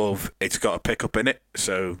level above, it's got a pickup in it,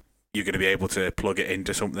 so you're going to be able to plug it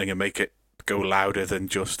into something and make it go louder than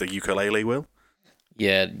just a ukulele will.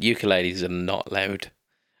 Yeah, ukuleles are not loud.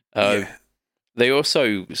 Yeah. They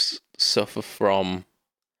also suffer from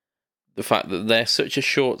the fact that they're such a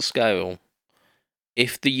short scale.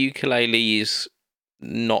 If the ukulele is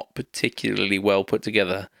not particularly well put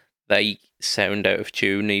together, they sound out of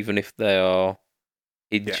tune, even if they are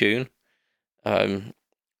in tune. I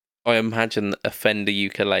imagine a Fender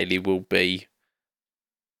ukulele will be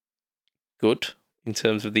good in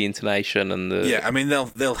terms of the intonation and the. Yeah, I mean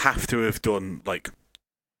they'll have to have done like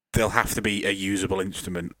they'll have to be a usable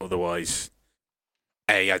instrument, otherwise.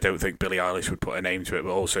 A, I don't think Billie Eilish would put a name to it,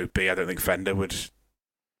 but also B, I don't think Fender would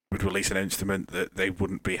release an instrument that they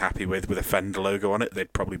wouldn't be happy with a Fender logo on it.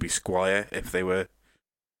 They'd probably be Squier if they were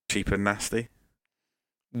cheap and nasty.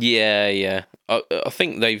 Yeah. I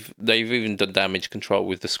think they've even done damage control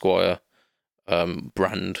with the Squier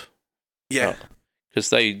brand. Yeah, because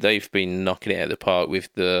they've been knocking it out of the park with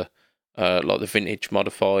the like the vintage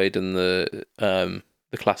modified and the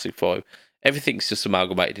classic vibe. Everything's just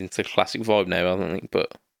amalgamated into the classic vibe now, I don't think.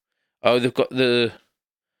 But they've got the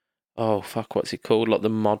what's it called? Like the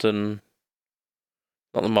modern,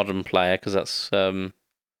 not the modern player, because that's that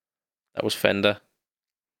was Fender.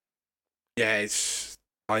 Yeah, it's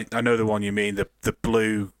I know the one you mean, the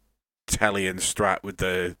blue Telly and Strat with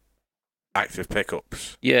the active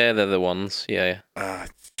pickups. Yeah, they're the ones. Yeah.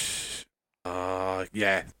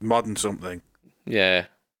 Yeah, modern something. Yeah.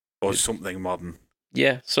 Or something modern.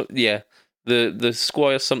 Yeah. So yeah, the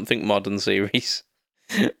Squier something modern series.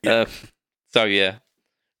 Yeah. So yeah,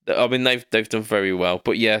 I mean they've done very well.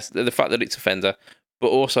 But yes, the fact that it's a Fender, but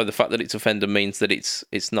also the fact that it's a Fender means that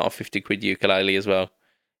it's not a 50 quid ukulele as well.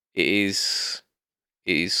 It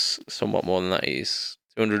is somewhat more than that. It is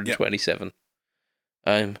 227.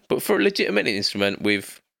 Yep. But for a legitimate instrument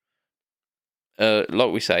with,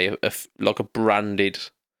 like we say, like a branded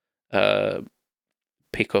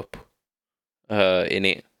pickup in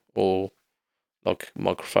it, or like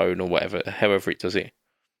microphone or whatever, however it does it.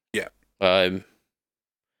 Yeah.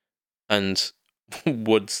 And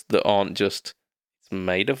woods that aren't just it's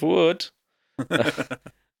made of wood.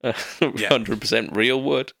 100% real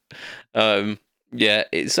wood.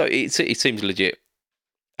 It seems legit,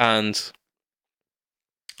 and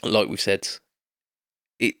like we said,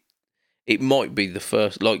 it might be the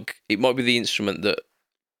first, like it might be the instrument that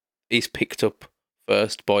is picked up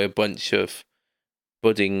first by a bunch of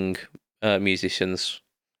budding musicians,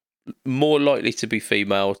 more likely to be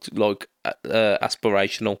female, like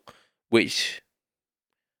aspirational, which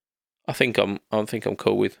I think I'm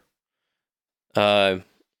cool with. And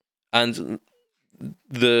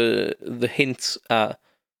the hint at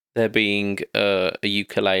there being a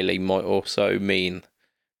ukulele might also mean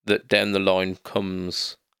that down the line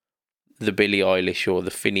comes the Billie Eilish or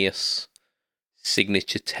the Phineas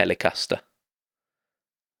signature Telecaster.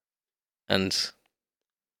 And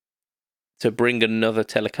to bring another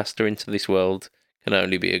Telecaster into this world can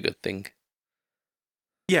only be a good thing.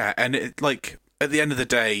 Yeah, and at the end of the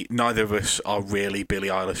day, neither of us are really Billie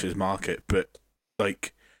Eilish's market, but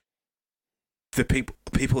like the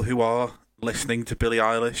people who are listening to Billie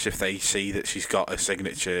Eilish, if they see that she's got a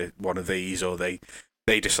signature one of these, or they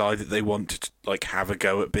decide that they want to like have a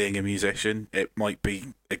go at being a musician, it might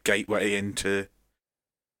be a gateway into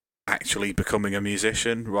actually becoming a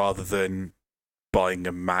musician rather than buying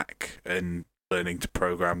a Mac and learning to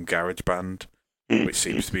program GarageBand, which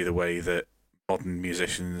seems to be the way that modern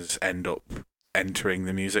musicians end up entering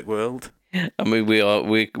the music world. I mean,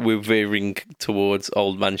 we're veering towards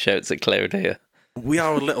old man shouts at cloud here. We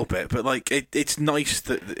are a little bit, but like it's nice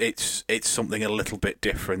that it's something a little bit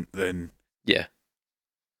different than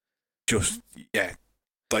just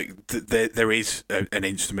like there is an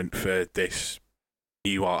instrument for this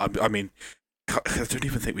new art. I mean, I don't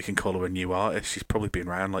even think we can call her a new artist. She's probably been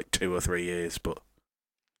around like 2 or 3 years, but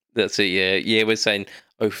that's it. Yeah. We're saying,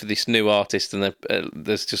 for this new artist, and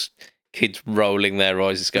there's just kids rolling their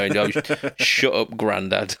eyes, it's going, shut up,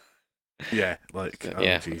 Grandad. Yeah, like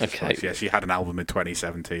Jesus okay. Christ. Yeah, she had an album in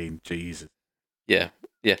 2017. Jesus. Yeah.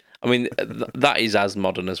 I mean, that is as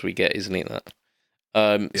modern as we get, isn't it?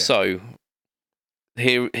 That. So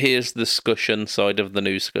here's the discussion side of the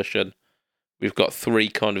news discussion. We've got 3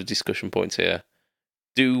 kind of discussion points here.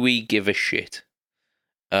 Do we give a shit?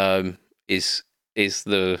 Is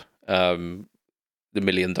the $1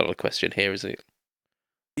 million question here, isn't it?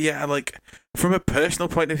 Yeah, like from a personal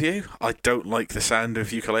point of view, I don't like the sound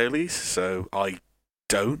of ukuleles, so I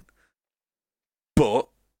don't. But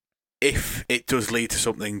if it does lead to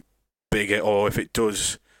something bigger, or if it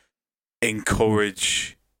does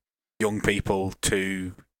encourage young people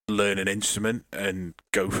to learn an instrument and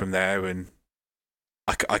go from there, and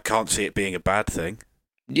I can't see it being a bad thing.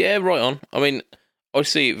 Yeah, right on. I mean, I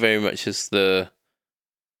see it very much as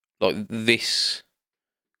this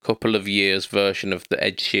couple of years version of the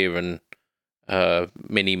Ed Sheeran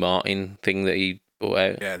Mini Martin thing that he brought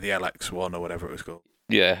out. Yeah, the LX1 or whatever it was called.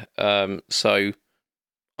 Yeah. So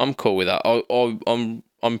I'm cool with that.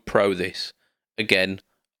 I'm pro this. Again,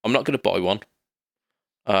 I'm not going to buy one.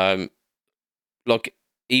 Like,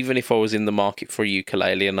 even if I was in the market for a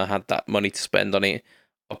ukulele and I had that money to spend on it,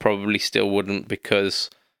 I probably still wouldn't, because,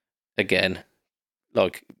 again,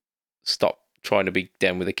 like, stop trying to be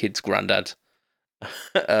down with a kid's granddad.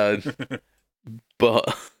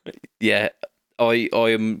 But yeah, I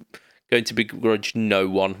am going to begrudge no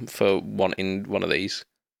one for wanting one of these.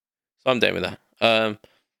 So I'm down with that.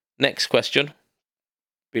 Next question.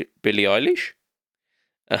 Billie Eilish.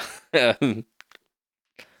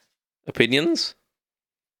 Opinions?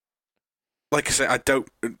 Like I say,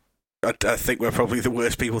 I think we're probably the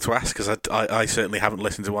worst people to ask, because I certainly haven't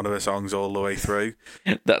listened to one of her songs all the way through.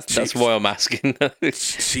 That's why I'm asking.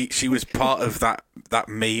 she was part of that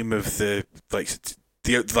meme of the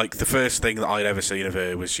first thing that I'd ever seen of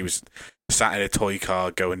her was she was sat in a toy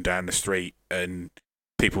car going down the street, and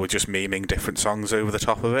people were just memeing different songs over the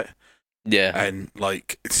top of it. Yeah. And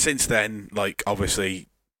like since then, like obviously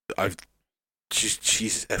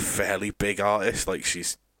she's a fairly big artist. Like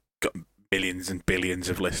she's got billions and billions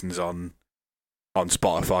of listens on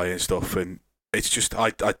Spotify and stuff, and it's just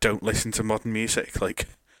I don't listen to modern music. Like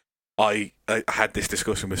I had this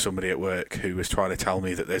discussion with somebody at work who was trying to tell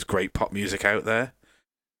me that there's great pop music out there,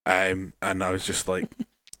 and I was just like,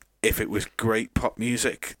 if it was great pop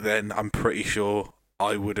music, then I'm pretty sure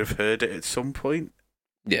I would have heard it at some point.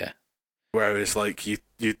 Yeah. Whereas like you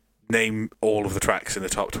name all of the tracks in the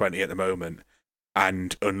top 20 at the moment,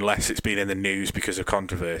 and unless it's been in the news because of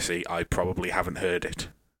controversy, I probably haven't heard it.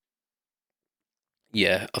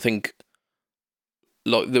 Yeah, I think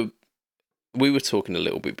like we were talking a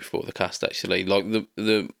little bit before the cast, actually. Like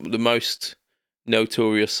the most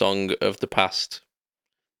notorious song of the past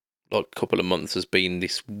like couple of months has been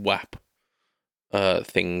this WAP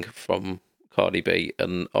thing from Cardi B,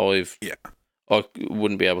 and I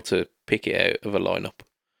wouldn't be able to pick it out of a lineup.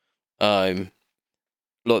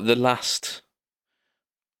 Like the last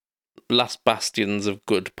bastions of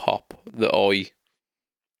good pop that I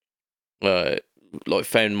like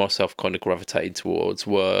found myself kind of gravitated towards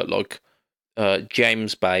were like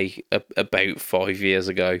James Bay about 5 years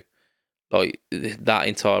ago. Like that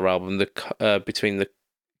entire album, the Between the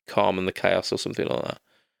Calm and the Chaos or something like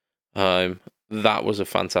that. That was a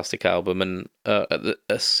fantastic album, and at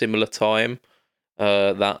a similar time,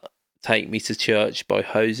 that Take Me to Church by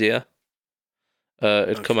Hosier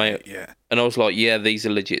had come out, yeah. And I was like, yeah, these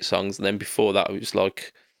are legit songs. And then before that, it was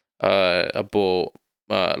like I bought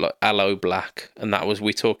like Aloe Black, and that was,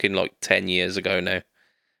 we're talking like 10 years ago now.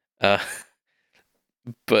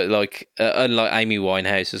 But like, and like Amy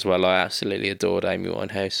Winehouse as well. I absolutely adored Amy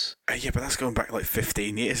Winehouse. Yeah, but that's going back like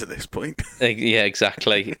 15 years at this point. Yeah,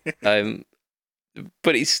 exactly.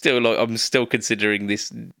 But it's still like, I'm still considering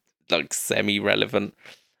this like semi-relevant.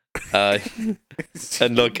 And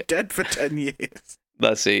like dead for 10 years.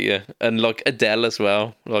 That's it, yeah. And like Adele as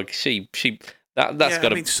well. Like that's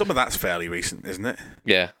got. I mean, some of that's fairly recent, isn't it?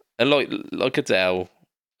 Yeah, and like Adele,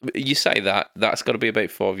 you say that's got to be about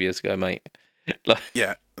 5 years ago, mate. Like,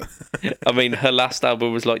 yeah. I mean, her last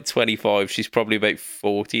album was like 25. She's probably about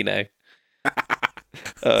 40 now.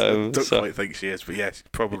 Don't quite think she is, but yeah, she's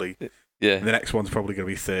probably. Yeah. The next one's probably going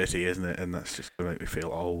to be 30, isn't it? And that's just going to make me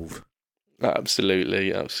feel old.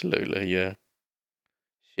 Absolutely, absolutely, yeah.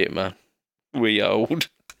 Shit, man, we old.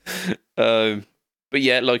 But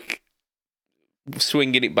yeah, like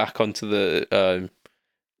swinging it back onto the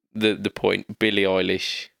point, Billie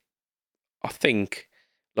Eilish. I think,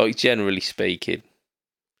 like generally speaking,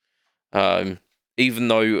 um, even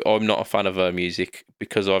though I'm not a fan of her music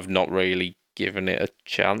because I've not really given it a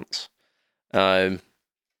chance, um,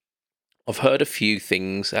 I've heard a few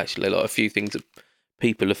things actually, like a few things that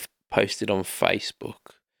people have posted on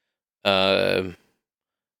Facebook. Um,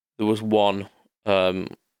 there was one, um,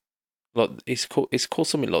 like it's called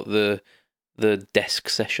something like the desk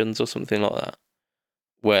sessions or something like that,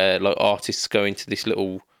 where like artists go into this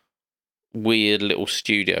little weird little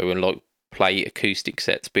studio and like play acoustic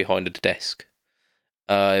sets behind a desk.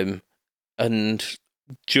 Um, and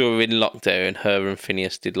during lockdown, her and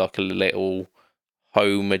Phineas did like a little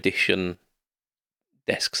home edition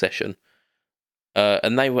desk session,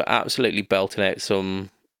 and they were absolutely belting out some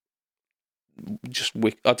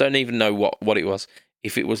I don't even know what it was.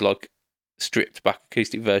 If it was like stripped back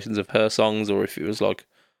acoustic versions of her songs, or if it was like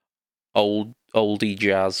oldie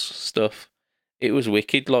jazz stuff. It was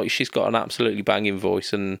wicked. Like she's got an absolutely banging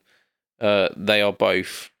voice, and they are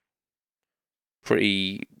both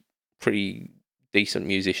pretty decent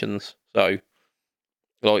musicians. So,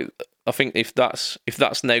 like, I think if that's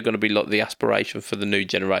now going to be like the aspiration for the new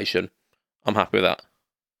generation, I'm happy with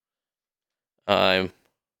that.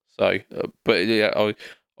 But yeah,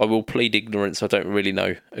 I will plead ignorance. I don't really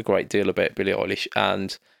know a great deal about Billie Eilish,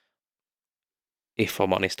 and if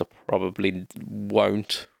I'm honest, I probably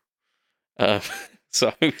won't. Uh,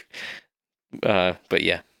 so, but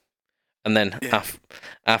yeah. And then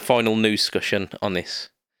our final news discussion on this,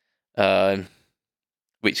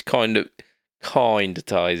 which kind of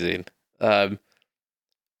ties in,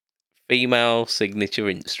 female signature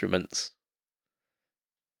instruments.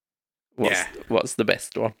 What's the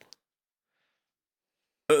best one?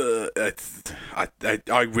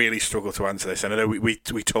 I really struggle to answer this, and I know we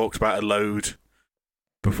talked about a load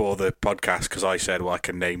before the podcast because I said, well, I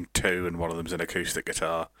can name two, and one of them's an acoustic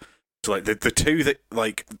guitar. So like the two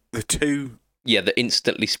that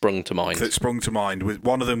instantly sprung to mind.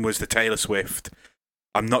 One of them was the Taylor Swift.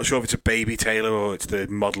 I'm not sure if it's a Baby Taylor or it's the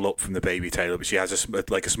model up from the Baby Taylor, but she has a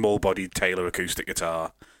small-bodied Taylor acoustic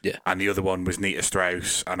guitar. Yeah. And the other one was Nita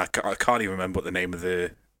Strauss, and I can't even remember what the name of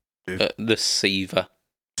the Siva.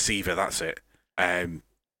 Siva, that's it. And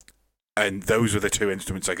those were the two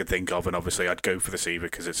instruments I could think of, and obviously I'd go for the Siva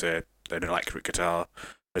because it's an electric guitar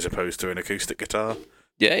as opposed to an acoustic guitar.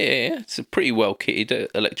 Yeah. It's a pretty well kitted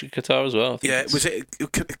electric guitar as well.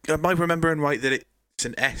 Am I remembering right that it's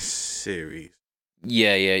an S series?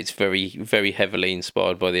 Yeah, it's very, very heavily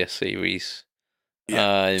inspired by the S series.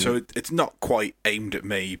 Yeah, so it's not quite aimed at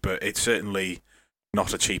me, but it's certainly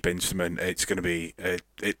not a cheap instrument. It's going to be.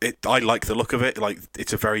 I like the look of it. Like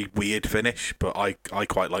it's a very weird finish, but I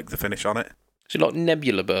quite like the finish on it. Is it like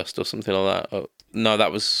Nebula Burst or something like that? No,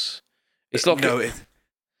 that was. It's like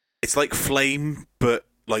it's like Flame, but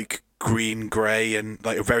like green grey and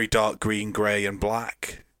like a very dark green grey and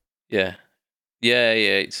black. Yeah.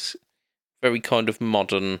 It's very kind of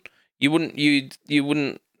modern. You wouldn't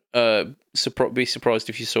be surprised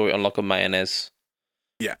if you saw it on like a Mayonnaise.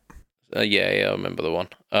 Yeah. Yeah, I remember the one.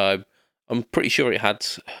 I'm pretty sure it had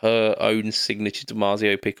her own signature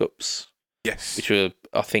DiMarzio pickups. Yes. Which were,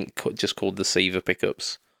 I think, just called the Siva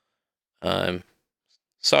pickups.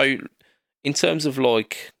 So, in terms of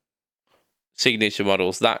like signature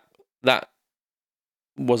models, that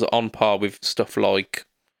was on par with stuff like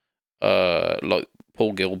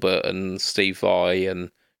Paul Gilbert and Steve Vai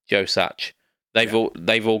and Joe Sach. They've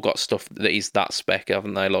all got stuff that is that spec,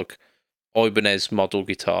 haven't they? Like Ibanez model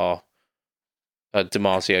guitar,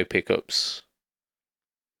 DiMarzio pickups.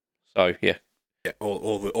 So yeah,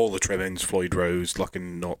 all the trimmings, Floyd Rose,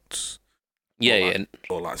 locking nuts.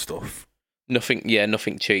 All that stuff.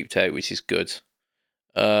 Nothing cheaped out, which is good.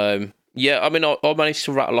 I mean, I managed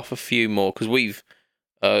to rattle off a few more because we've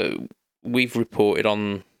reported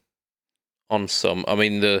on some. I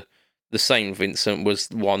mean, the Saint Vincent was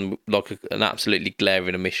one like an absolutely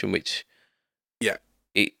glaring omission, which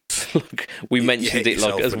we mentioned it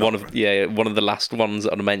like as one of the last ones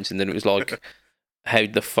that I mentioned, and it was like, how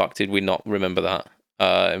the fuck did we not remember that?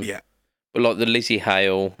 But like the Lizzie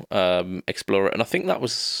Hale Explorer, and I think that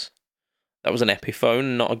was an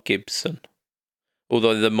Epiphone, not a Gibson.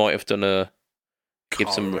 Although they might have done a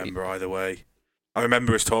Gibson. Can't remember either way. I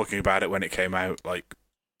remember us talking about it when it came out like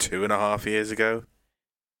 2.5 years ago.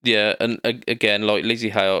 Yeah, and again, like Lizzie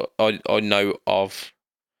Hale, I know of.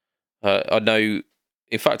 In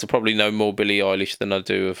fact, I probably know more Billie Eilish than I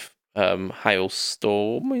do of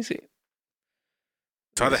Hailstorm. Is it?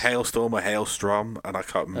 It's either Hailstorm or Hailstrom, and I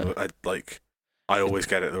can't remember. I always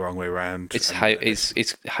get it the wrong way around. It's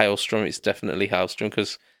Hailstorm. It's definitely Hailstorm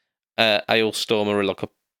because Hailstorm are like a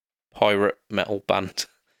pirate metal band.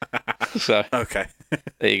 So okay,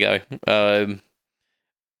 there you go.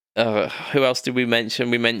 Who else did we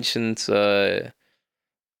mention? We mentioned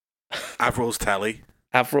Avril's Telly.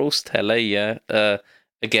 Avril's Telly, yeah.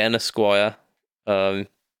 Again, a Squire.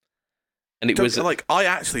 And it was like, I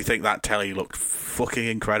actually think that telly looked fucking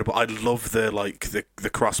incredible. I love the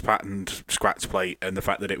cross patterned scratch plate and the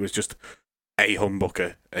fact that it was just a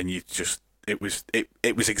humbucker, and it was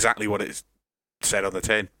exactly what it said on the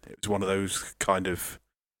tin. It was one of those kind of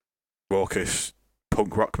raucous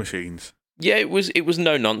punk rock machines. Yeah, it was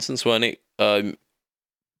no nonsense, wasn't it?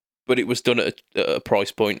 But it was done at a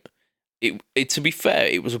price point. It to be fair,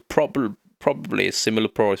 it was probably a similar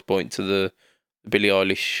price point to the Billie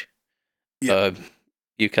Eilish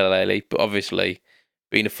ukulele, but obviously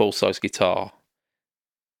being a full size guitar,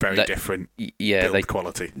 very different. Yeah, build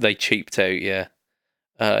quality. They cheaped out. Yeah.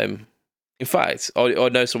 In fact, I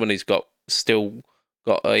know someone who's still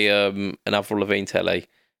got an Avril Lavigne telly.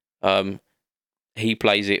 He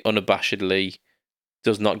plays it unabashedly,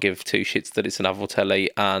 does not give two shits that it's an Avril telly,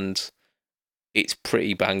 and it's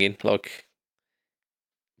pretty banging. Like,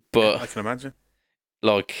 but I can imagine.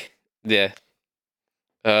 Like, yeah.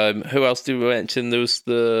 Who else did we mention? There was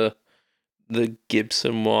the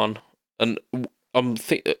Gibson one, and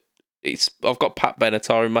I've got Pat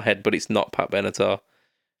Benatar in my head, but it's not Pat Benatar.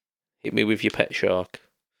 Hit me with your pet shark.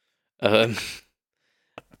 Joan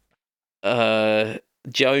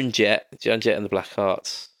Jett and the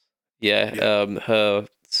Blackhearts. Yeah. Her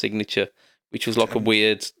signature, which was like a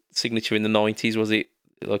weird signature in the 90s, was it?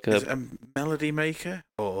 Like Is it a melody maker,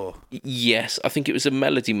 or yes, I think it was a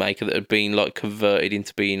melody maker that had been like converted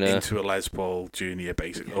into being into a Les Paul Junior,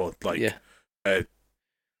 basically, or like a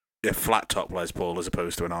flat top Les Paul as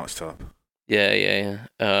opposed to an arch top. Yeah.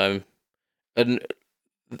 And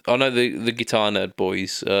I know the guitar nerd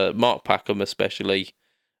boys, Mark Packham especially,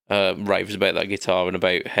 raves about that guitar and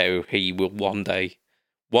about how he will one day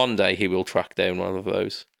he will track down one of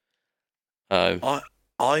those.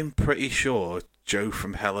 I'm pretty sure Joe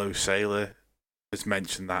from Hello Sailor has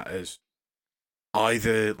mentioned that as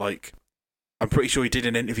either like, I'm pretty sure he did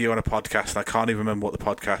an interview on a podcast, and I can't even remember what the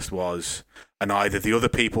podcast was, and either the other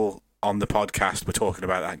people on the podcast were talking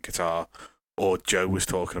about that guitar or Joe was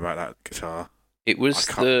talking about that guitar. It was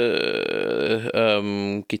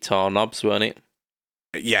the guitar knobs, weren't it?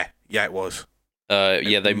 Yeah, it was.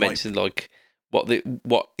 They mentioned like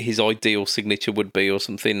what his ideal signature would be or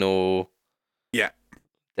something, or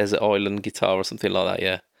Desert Island guitar or something like that.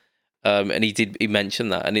 Yeah, and he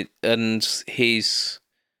mentioned that, and his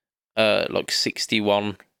like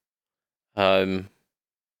 61.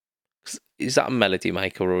 Is that a melody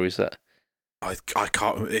maker or is that? I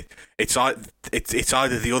can't. It's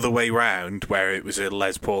either the other way round, where it was a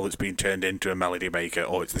Les Paul that's been turned into a melody maker,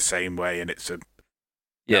 or it's the same way and it's a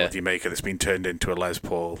melody maker that's been turned into a Les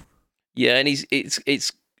Paul. Yeah, and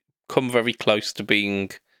it's come very close to being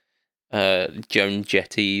Joan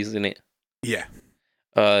Jetty, isn't it? Yeah.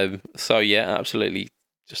 So yeah, absolutely,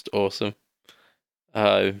 just awesome.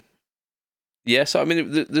 Yeah, so I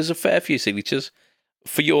mean, there's a fair few signatures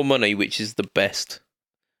for your money. Which is the best?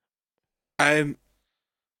 I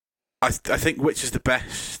think which is the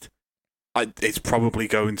best. It's probably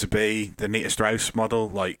going to be the Nita Strauss model.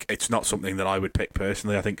 Like, it's not something that I would pick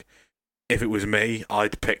personally. I think if it was me,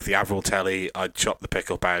 I'd pick the Avril Telly. I'd chop the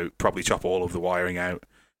pickup out, probably chop all of the wiring out,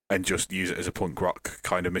 and just use it as a punk rock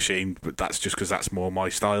kind of machine. But that's just because that's more my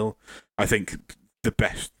style. I think the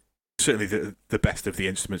best, certainly the best of the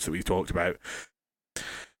instruments that we've talked about.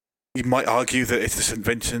 You might argue that it's the St.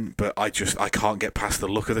 Vincent, but I can't get past the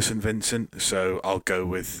look of the St. Vincent, so I'll go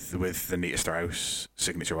with the Nita Strauss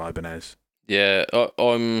signature Ibanez. Yeah,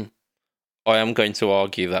 I am going to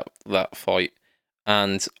argue that fight,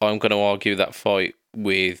 and I'm going to argue that fight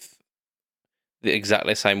with the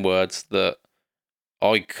exactly same words that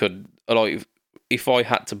I could, like, if I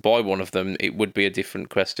had to buy one of them, it would be a different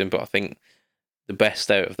question, but I think the best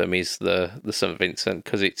out of them is the St. Vincent,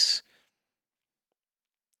 because it's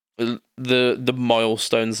the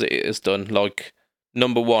milestones that it has done. Like,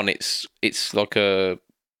 number one, it's like a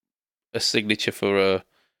signature for a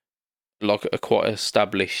quite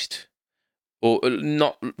established, or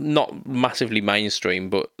not massively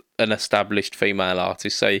mainstream, but an established female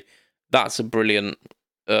artist. So that's a brilliant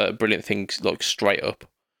thing, like, straight up.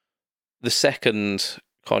 The second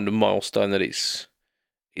kind of milestone that it's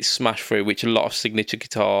smashed through, which a lot of signature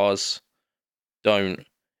guitars don't,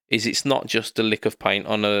 is it's not just a lick of paint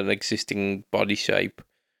on an existing body shape.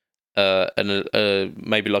 and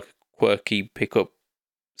maybe like a quirky pickup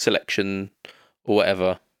selection or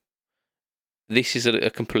whatever. This is a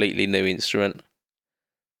completely new instrument.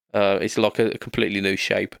 It's like a completely new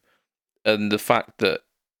shape, and the fact that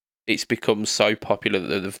it's become so popular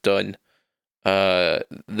that they've done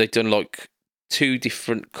like 2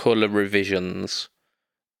 different color revisions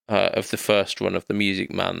of the first one of the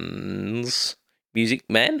Music Man's.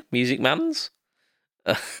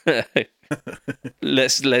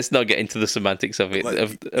 Let's not get into the semantics of it,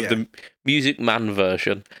 of the Music Man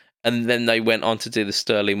version, and then they went on to do the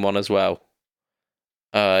Sterling one as well.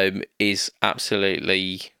 Is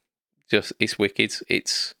absolutely it's wicked.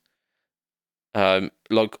 It's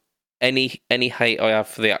like any hate I have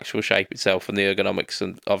for the actual shape itself and the ergonomics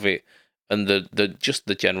of it, and the just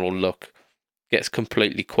the general look gets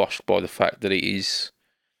completely quashed by the fact that it is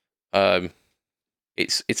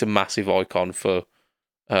it's a massive icon for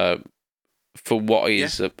what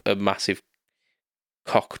is a massive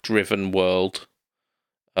cock-driven world.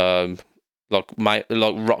 Like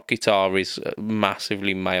rock guitar is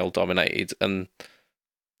massively male-dominated, and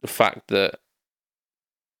the fact that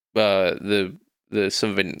the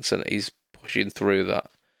St. Vincent is pushing through that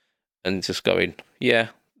and just going, yeah,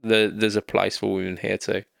 there's a place for women here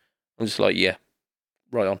too. I'm just like, yeah,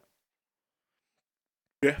 right on.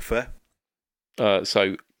 Yeah, fair.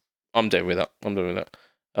 So I'm down with that.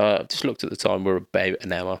 I've just looked at the time. We're about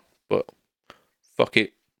an hour, but fuck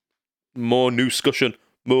it. More new discussion.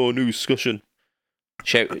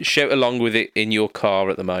 Shout along with it in your car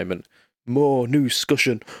at the moment. More new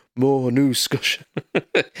discussion.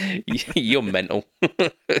 You're mental.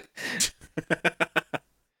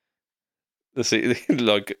 That's it.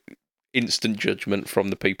 Like instant judgment from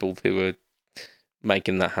the people who are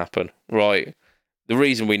making that happen. Right. The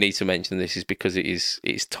reason we need to mention this is because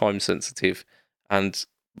it's time sensitive, and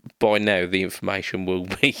by now the information will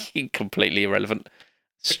be completely irrelevant.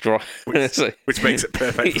 Which makes it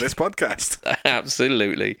perfect for this podcast.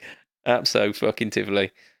 Absolutely.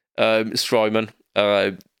 Abso-fucking-tively. Strymon.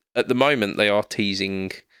 At the moment, they are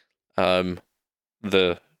teasing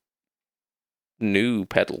the new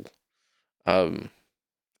pedal.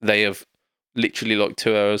 They have literally like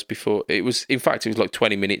 2 hours before it was like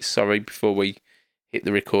 20 minutes, before we hit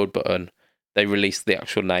the record button. They released the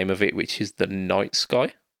actual name of it, which is the Night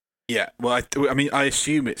Sky. Yeah, well, I mean, I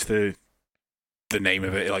assume it's the name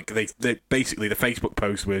of it. Like they basically the Facebook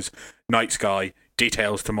post was Night Sky,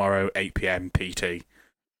 details tomorrow 8 p.m. PT.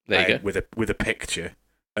 There you go. With a picture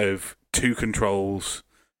of 2 controls,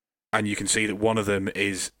 and you can see that one of them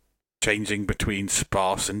is changing between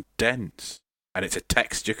sparse and dense, and it's a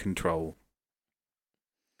texture control.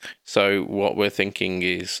 So what we're thinking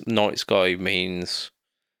is Night Sky means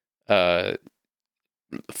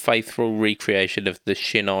faithful recreation of the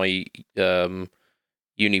Shinai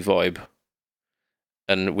Univibe,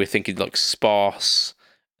 and we're thinking like sparse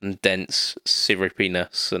and dense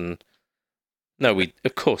syrupiness, and no,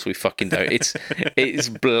 of course we fucking don't. It's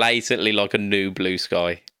blatantly like a new Blue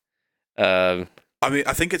Sky. I mean,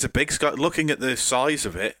 I think it's a Big Sky. Looking at the size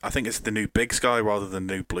of it, I think it's the new Big Sky rather than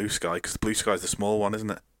new Blue Sky, because the Blue Sky is the small one, isn't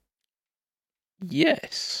it?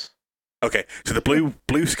 Yes. Okay, so the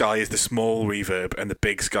blue Sky is the small Reverb, and the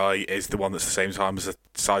Big Sky is the one that's the same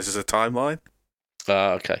size as a Timeline.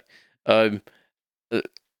 Okay.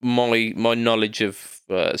 My knowledge of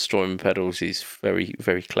Strymon pedals is very,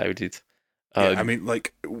 very clouded. I mean,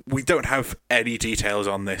 like, we don't have any details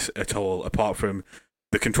on this at all, apart from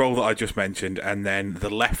the control that I just mentioned, and then the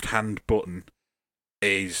left-hand button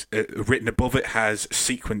is written above it has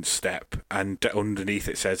sequence step, and underneath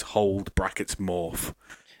it says hold brackets morph.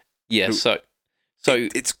 Yeah, so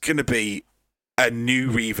it's gonna be a new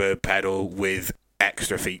Reverb pedal with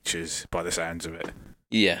extra features by the sounds of it.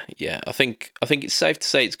 Yeah. I think it's safe to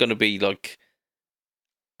say it's going to be like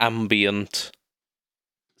ambient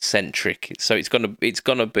centric. So it's gonna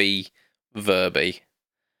be verby.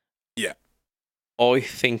 Yeah. I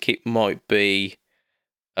think it might be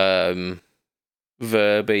verby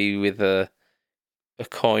with a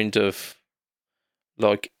kind of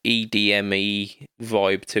like EDM-y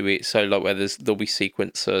vibe to it. So like where there'll be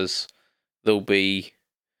sequencers,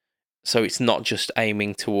 so it's not just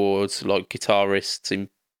aiming towards like guitarists in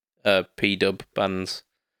P-dub bands,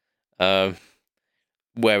 where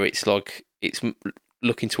it's like it's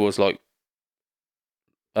looking towards like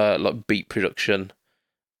beat production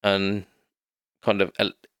and kind of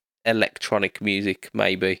electronic music,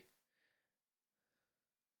 maybe.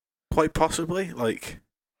 Quite possibly, like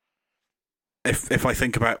if I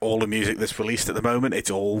think about all the music that's released at the moment,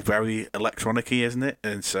 it's all very electronic-y, isn't it?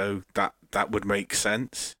 And so that would make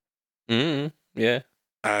sense. Yeah.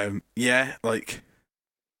 Yeah, like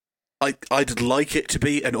I'd like it to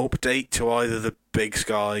be an update to either the Big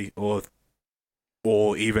Sky or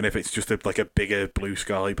even if it's just a bigger Blue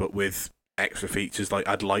Sky but with extra features. Like,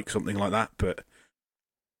 I'd like something like that, but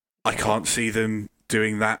I can't see them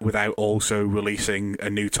doing that without also releasing a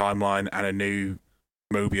new timeline and a new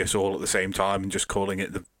Mobius all at the same time and just calling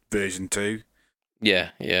it the version 2.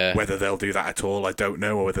 Yeah. Whether they'll do that at all, I don't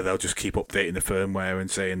know, or whether they'll just keep updating the firmware and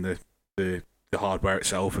saying the hardware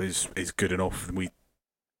itself is good enough and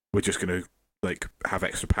we're just going to have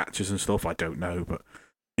extra patches and stuff. I don't know, but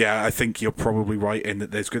yeah, I think you're probably right in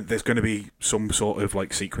that there's going to be some sort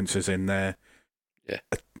of sequences in there. Yeah,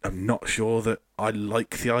 I'm not sure that I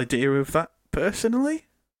like the idea of that personally.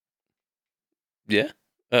 Yeah.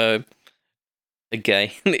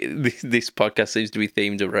 Again, this podcast seems to be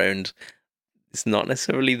themed around. It's not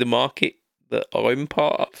necessarily the market that I'm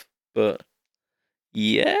part of, but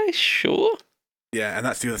yeah, sure. Yeah, and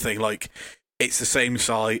that's the other thing. It's the same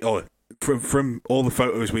size. Oh, from all the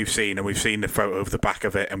photos we've seen, and we've seen the photo of the back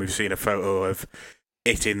of it, and we've seen a photo of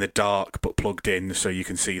it in the dark but plugged in, so you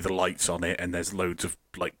can see the lights on it, and there's loads of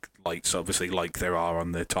lights, obviously, like there are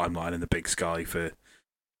on the timeline in the Big Sky for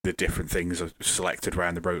the different things selected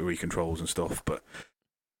around the rotary controls and stuff. But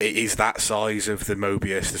it is that size of the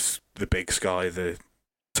Mobius, the Big Sky, the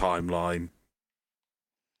timeline.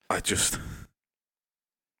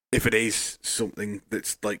 If it is something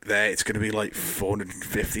that's there, it's going to be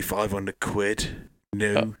 450, 500 quid.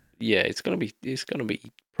 No. Yeah, it's gonna be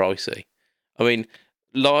pricey. I mean,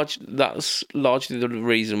 that's largely the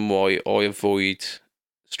reason why I avoid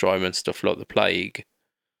Strymon stuff like the Plague,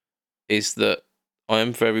 is that I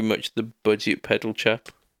am very much the budget pedal chap,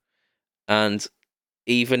 and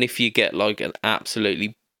even if you get an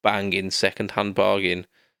absolutely banging second-hand bargain,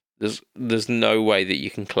 there's no way that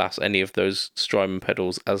you can class any of those Strymon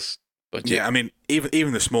pedals as budget. Yeah, I mean,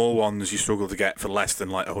 even the small ones you struggle to get for less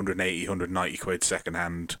than 180, 190 quid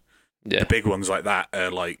second-hand. Yeah. The big ones like that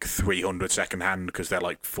are 300 second-hand because they're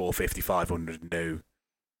 450, 500 new.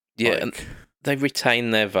 Yeah, and they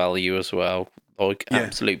retain their value as well,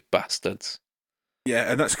 absolute bastards.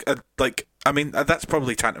 Yeah, and that's I mean, that's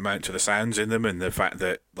probably tantamount to the sounds in them and the fact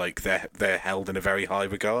that they're held in a very high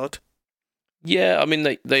regard. Yeah, I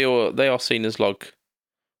mean they are seen as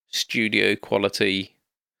studio quality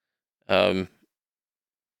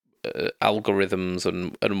algorithms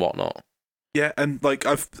and whatnot. Yeah, and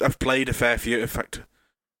I've played a fair few. In fact,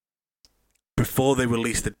 before they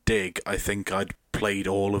released the Dig, I think I'd played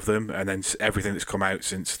all of them, and then everything that's come out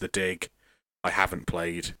since the Dig, I haven't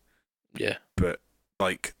played. Yeah, but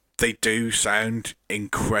they do sound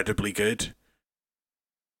incredibly good.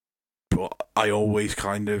 But I always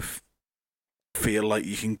kind of feel like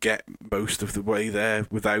you can get most of the way there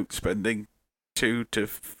without spending 200 to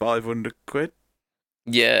 500 quid.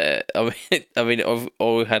 Yeah, I mean, I've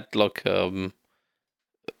always had a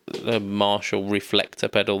Marshall reflector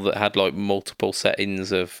pedal that had multiple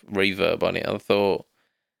settings of reverb on it. I thought,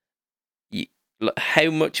 how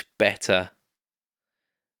much better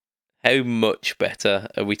are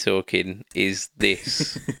we talking? Is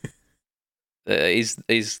this? Is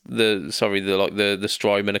the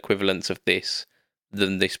Strymon equivalence of this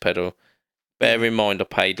than this pedal? Bear in mind, I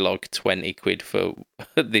paid 20 quid for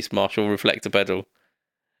this Marshall reflector pedal.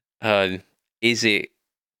 Is it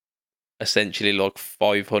essentially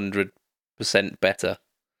 500% better?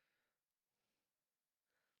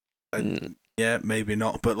 Yeah, maybe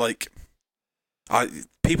not, but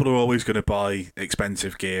people are always going to buy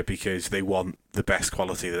expensive gear because they want the best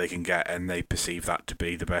quality that they can get, and they perceive that to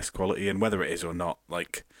be the best quality. And whether it is or not,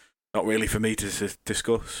 not really for me to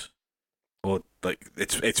discuss. Or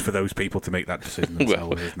it's for those people to make that decision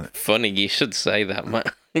themselves, isn't it? Funny you should say that,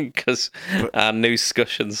 Matt, because our new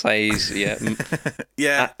discussion says,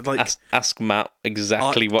 yeah, ask Matt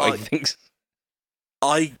exactly what he thinks.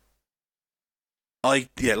 Like I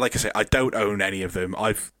say, I don't own any of them.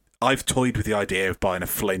 I've toyed with the idea of buying a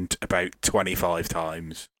Flint about 25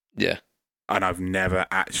 times. Yeah. And I've never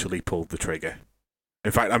actually pulled the trigger. In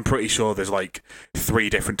fact, I'm pretty sure there's 3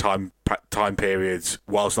 different time periods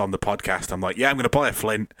whilst on the podcast. I'm I'm going to buy a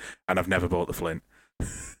Flint, and I've never bought the Flint.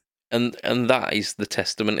 And that is the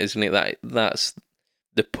testament, isn't it? That's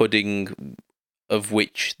the pudding of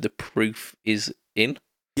which the proof is in.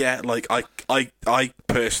 Yeah, I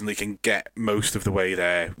personally can get most of the way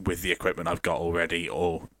there with the equipment I've got already,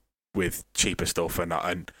 or with cheaper stuff, and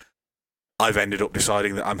I've ended up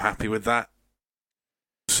deciding that I'm happy with that.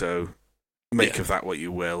 So make of that what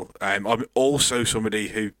you will. I'm also somebody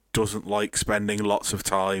who doesn't like spending lots of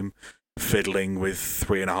time fiddling with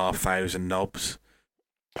 3,500 knobs.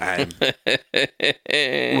 Which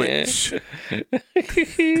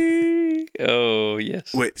oh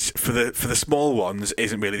yes, which for the small ones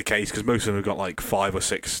isn't really the case because most of them have got like 5 or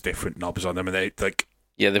 6 different knobs on them, and they like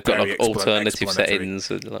they've got like alternative settings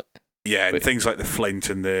and like and things like the Flint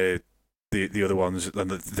and the other ones and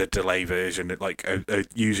the delay version like are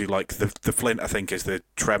usually like the Flint I think is the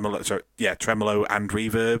tremolo and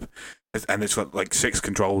reverb, and it's got like 6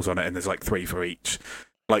 controls on it and there's like 3 for each,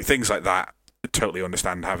 like things like that. I totally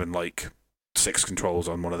understand having like 6 controls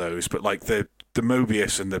on one of those, but like the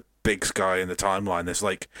Mobius and the Big Sky and the Timeline, there's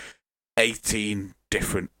like 18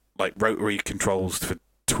 different like rotary controls for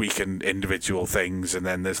tweaking individual things, and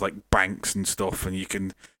then there's like banks and stuff, and you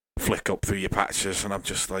can flick up through your patches, and I'm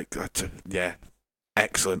just like,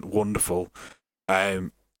 excellent, wonderful.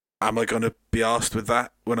 Am I going to be asked with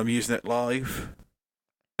that when I'm using it live?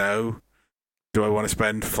 No. Do I want to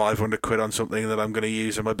spend 500 quid on something that I'm going to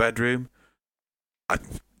use in my bedroom?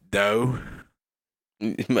 No.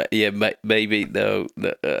 Yeah, maybe no.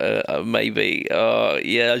 Maybe.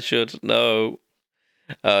 Yeah, I should. No.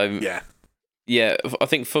 Yeah. Yeah, I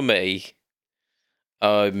think for me,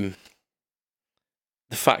 the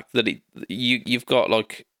fact that you've got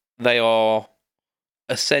like they are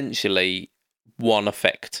essentially one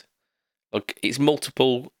effect. Like it's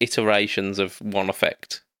multiple iterations of one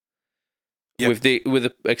effect. Yep. With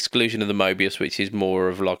the exclusion of the Mobius, which is more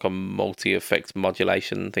of like a multi-effect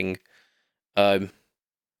modulation thing. But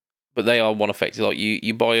they are one effect. Like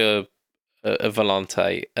you buy a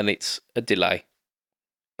Volante and it's a delay.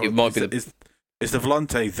 It might be is the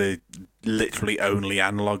Volante the literally only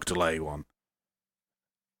analog delay one?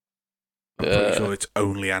 I'm pretty sure it's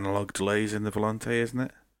only analog delays in the Volante, isn't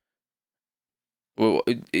it? Well,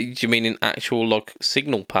 do you mean in actual like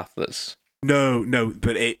signal path? That's no,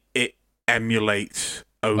 but it emulates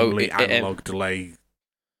only analog delay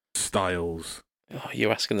styles. Oh,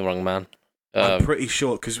 you're asking the wrong man. I'm pretty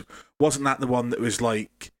sure, because wasn't that the one that was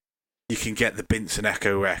like, you can get the Binson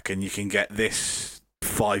Echo Rec and you can get this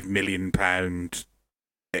 £5 million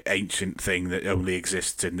ancient thing that only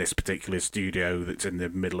exists in this particular studio that's in the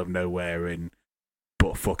middle of nowhere in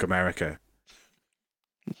Buttfuck America.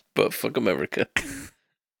 Buttfuck America.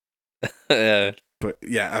 But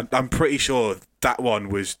yeah, I'm pretty sure that one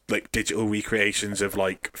was like digital recreations of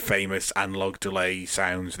like famous analog delay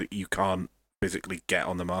sounds that you can't physically get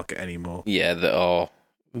on the market anymore. Yeah, that are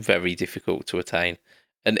very difficult to attain,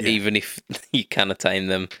 and even if you can attain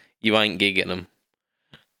them, you ain't gigging them.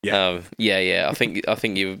 Yeah, yeah. I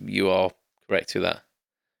think you are correct with that.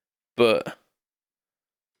 But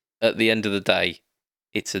at the end of the day,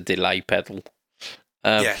 it's a delay pedal.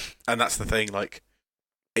 Yeah, and that's the thing. Like,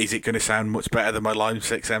 is it going to sound much better than my Line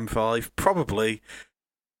 6 M5? Probably.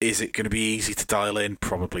 Is it going to be easy to dial in?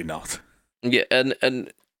 Probably not. Yeah,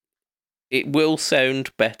 and it will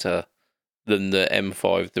sound better than the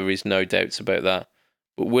M5. There is no doubts about that.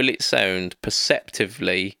 But will it sound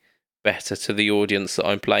perceptively better to the audience that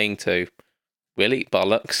I'm playing to? Will it,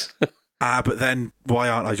 bollocks? But then why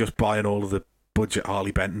aren't I just buying all of the budget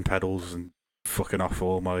Harley Benton pedals and fucking off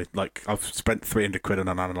all my... Like, I've spent 300 quid on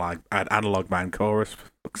an analog man chorus, for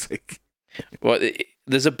fuck's sake. Well,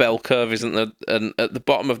 there's a bell curve, isn't there? And at the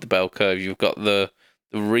bottom of the bell curve, you've got the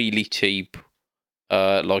really cheap...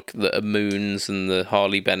 like the Moons and the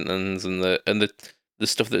Harley Bentons and the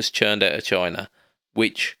stuff that's churned out of China,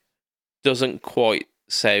 which doesn't quite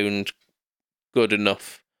sound good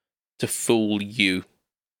enough to fool you.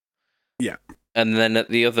 Yeah. And then at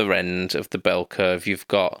the other end of the bell curve, you've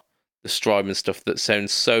got the Strymon stuff that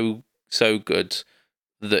sounds so good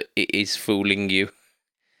that it is fooling you.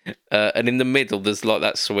 And in the middle, there's like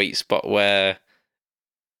that sweet spot where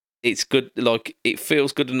it's good, like it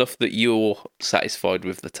feels good enough that you're satisfied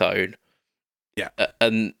with the tone. Yeah.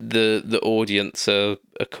 And the audience are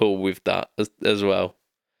cool with that as well.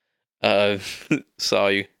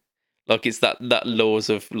 So, like, it's that laws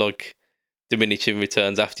of like diminishing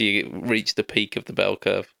returns after you reach the peak of the bell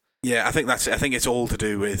curve. Yeah, I think that's it. I think it's all to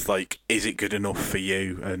do with like, is it good enough for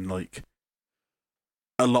you? And like,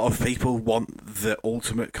 a lot of people want the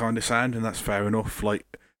ultimate kind of sound, and that's fair enough. Like,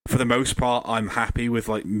 for the most part, I'm happy with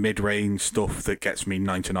like mid-range stuff that gets me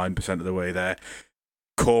 99% of the way there.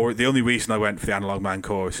 The only reason I went for the Analog Man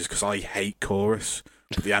chorus is because I hate chorus.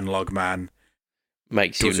 But the Analog Man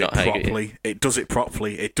makes you not hate it. It does it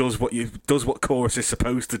properly. It does what chorus is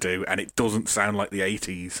supposed to do, and it doesn't sound like the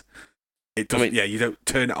 80s. It doesn't. I mean, you don't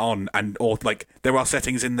turn it on, or like there are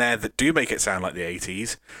settings in there that do make it sound like the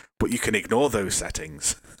 80s, but you can ignore those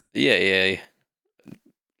settings. Yeah.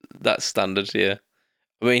 That's standard. Yeah.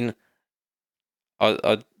 I mean,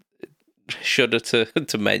 I shudder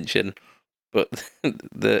to mention, but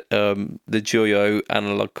the Joyo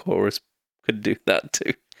analog chorus could do that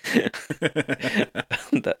too.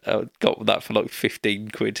 I got that for like 15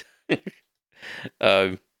 quid.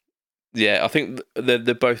 Yeah, I think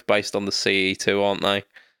they're both based on the CE2, aren't they?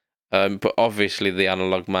 But obviously the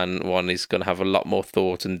Analog Man one is going to have a lot more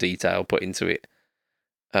thought and detail put into it,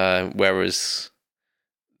 whereas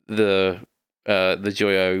the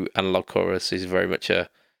Joyo analog chorus is very much a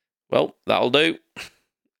that'll do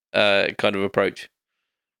kind of approach.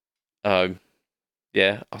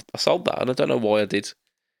 Yeah, I sold that, and I don't know why I did,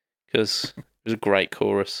 because it was a great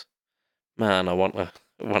chorus. Man, I want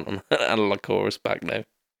an analog chorus back now.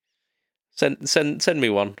 Send me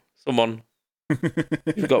one, someone.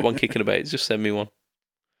 You've got one kicking about. Just send me one.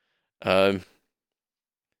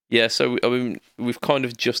 Yeah. So I mean, we've kind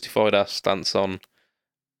of justified our stance on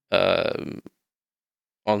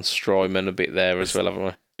Strymon a bit there as well, haven't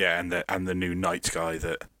we? Yeah, and the new Knights guy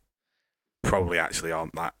that probably actually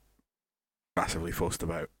aren't that massively fussed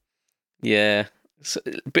about. Yeah, it's a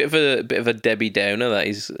bit of a Debbie Downer that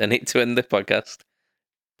is, and it to end the podcast.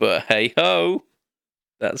 But hey ho,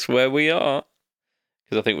 that's where we are.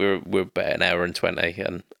 Because I think we're about an hour and 20,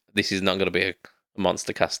 and this is not going to be a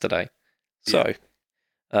monster cast today. So,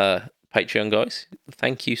 Patreon guys,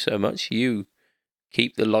 thank you so much. You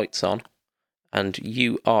keep the lights on, and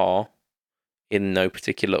you are in no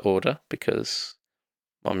particular order because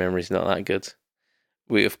my memory's not that good.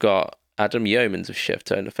 We've got Adam Yeomans of Chef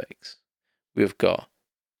Tone Effects. We've got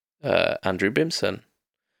Andrew Bimson.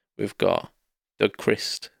 We've got Doug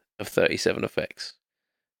Christ of 37 Effects.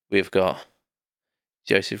 We've got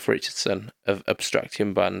Joseph Richardson of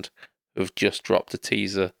Abstraction Band, who've just dropped a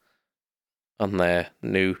teaser on their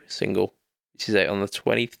new single, which is out on the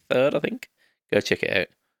 23rd, I think. Go check it out.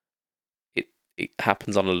 It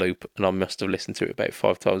happens on a loop, and I must have listened to it about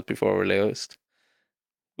 5 times before I realised.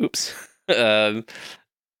 Oops. Who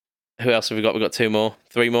else have we got? We've got 3 more.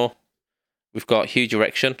 We've got Huge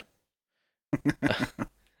Erection.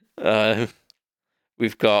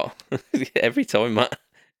 We've got every time, Matt.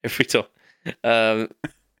 Every time.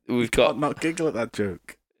 We've got not giggle at that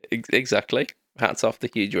joke. Exactly. Hats off to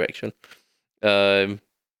Huge Erection.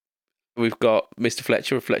 We've got Mr.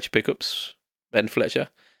 Fletcher of Fletcher Pickups, Ben Fletcher,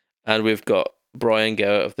 and we've got Brian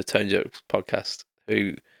Gower of the Tone Jokes podcast,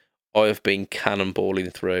 who I have been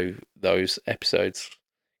cannonballing through those episodes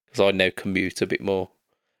because I now commute a bit more.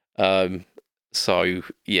 So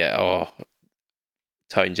yeah,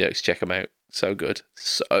 Tone Jokes, check them out. So good,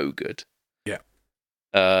 so good. Yeah.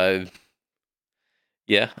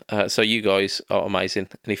 So you guys are amazing,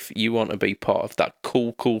 and if you want to be part of that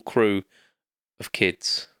cool crew of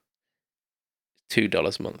kids,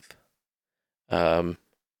 $2 a month, and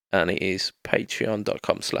it is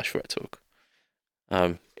patreon.com/rettalk.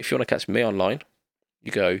 If you want to catch me online,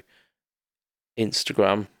 you go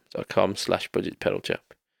instagram.com/budgetpedalchap.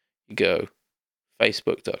 You go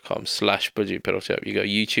facebook.com/budgetpedalchap. You go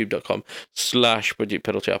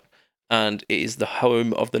youtube.com/budgetpedalchap. And it is the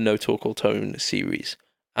home of the No Talk All Tone series.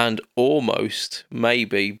 And almost,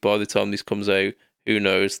 maybe, by the time this comes out, who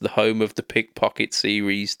knows, the home of the Pickpocket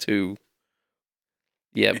series too.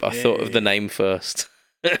 Yeah, but I thought of the name first.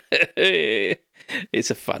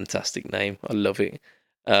 It's a fantastic name. I love it.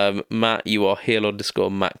 Matt, you are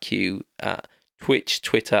heel_MattQ at Twitch,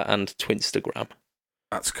 Twitter, and Twinstagram.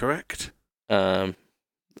 That's correct. And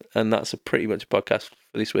that's a pretty much podcast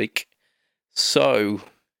for this week. So,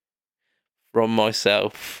 from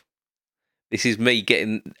myself, this is me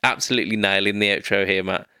getting absolutely nailing the outro here,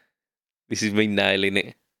 Matt. This is me nailing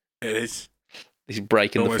it. It is. This is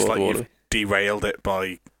breaking the fourth wall. Almost like you've derailed it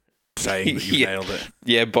by saying that you've nailed it.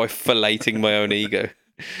 Yeah, by filleting my own ego.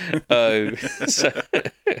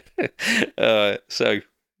 So,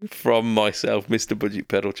 from myself, Mr. Budget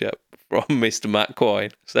Pedal Chap, from Mr. Matt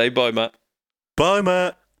Quine. Say bye, Matt. Bye,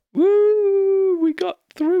 Matt. Woo! We got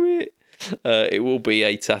through it. It will be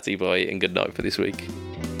a tatty bye and good night for this week.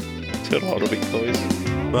 Turn hard on it, boys.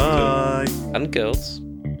 Bye. And girls.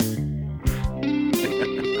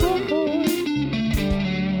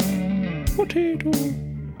 Potato.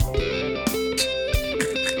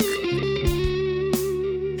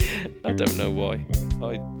 I don't know why.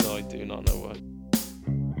 I do not know why.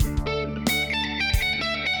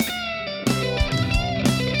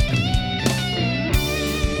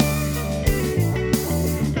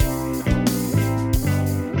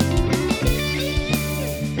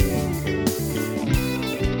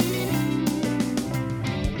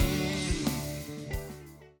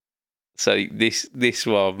 So this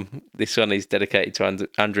one is dedicated to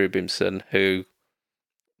Andrew Bimson, who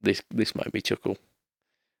this made me chuckle.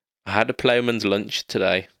 I had a ploughman's lunch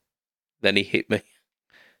today, then he hit me.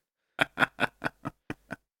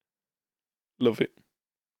 Love it.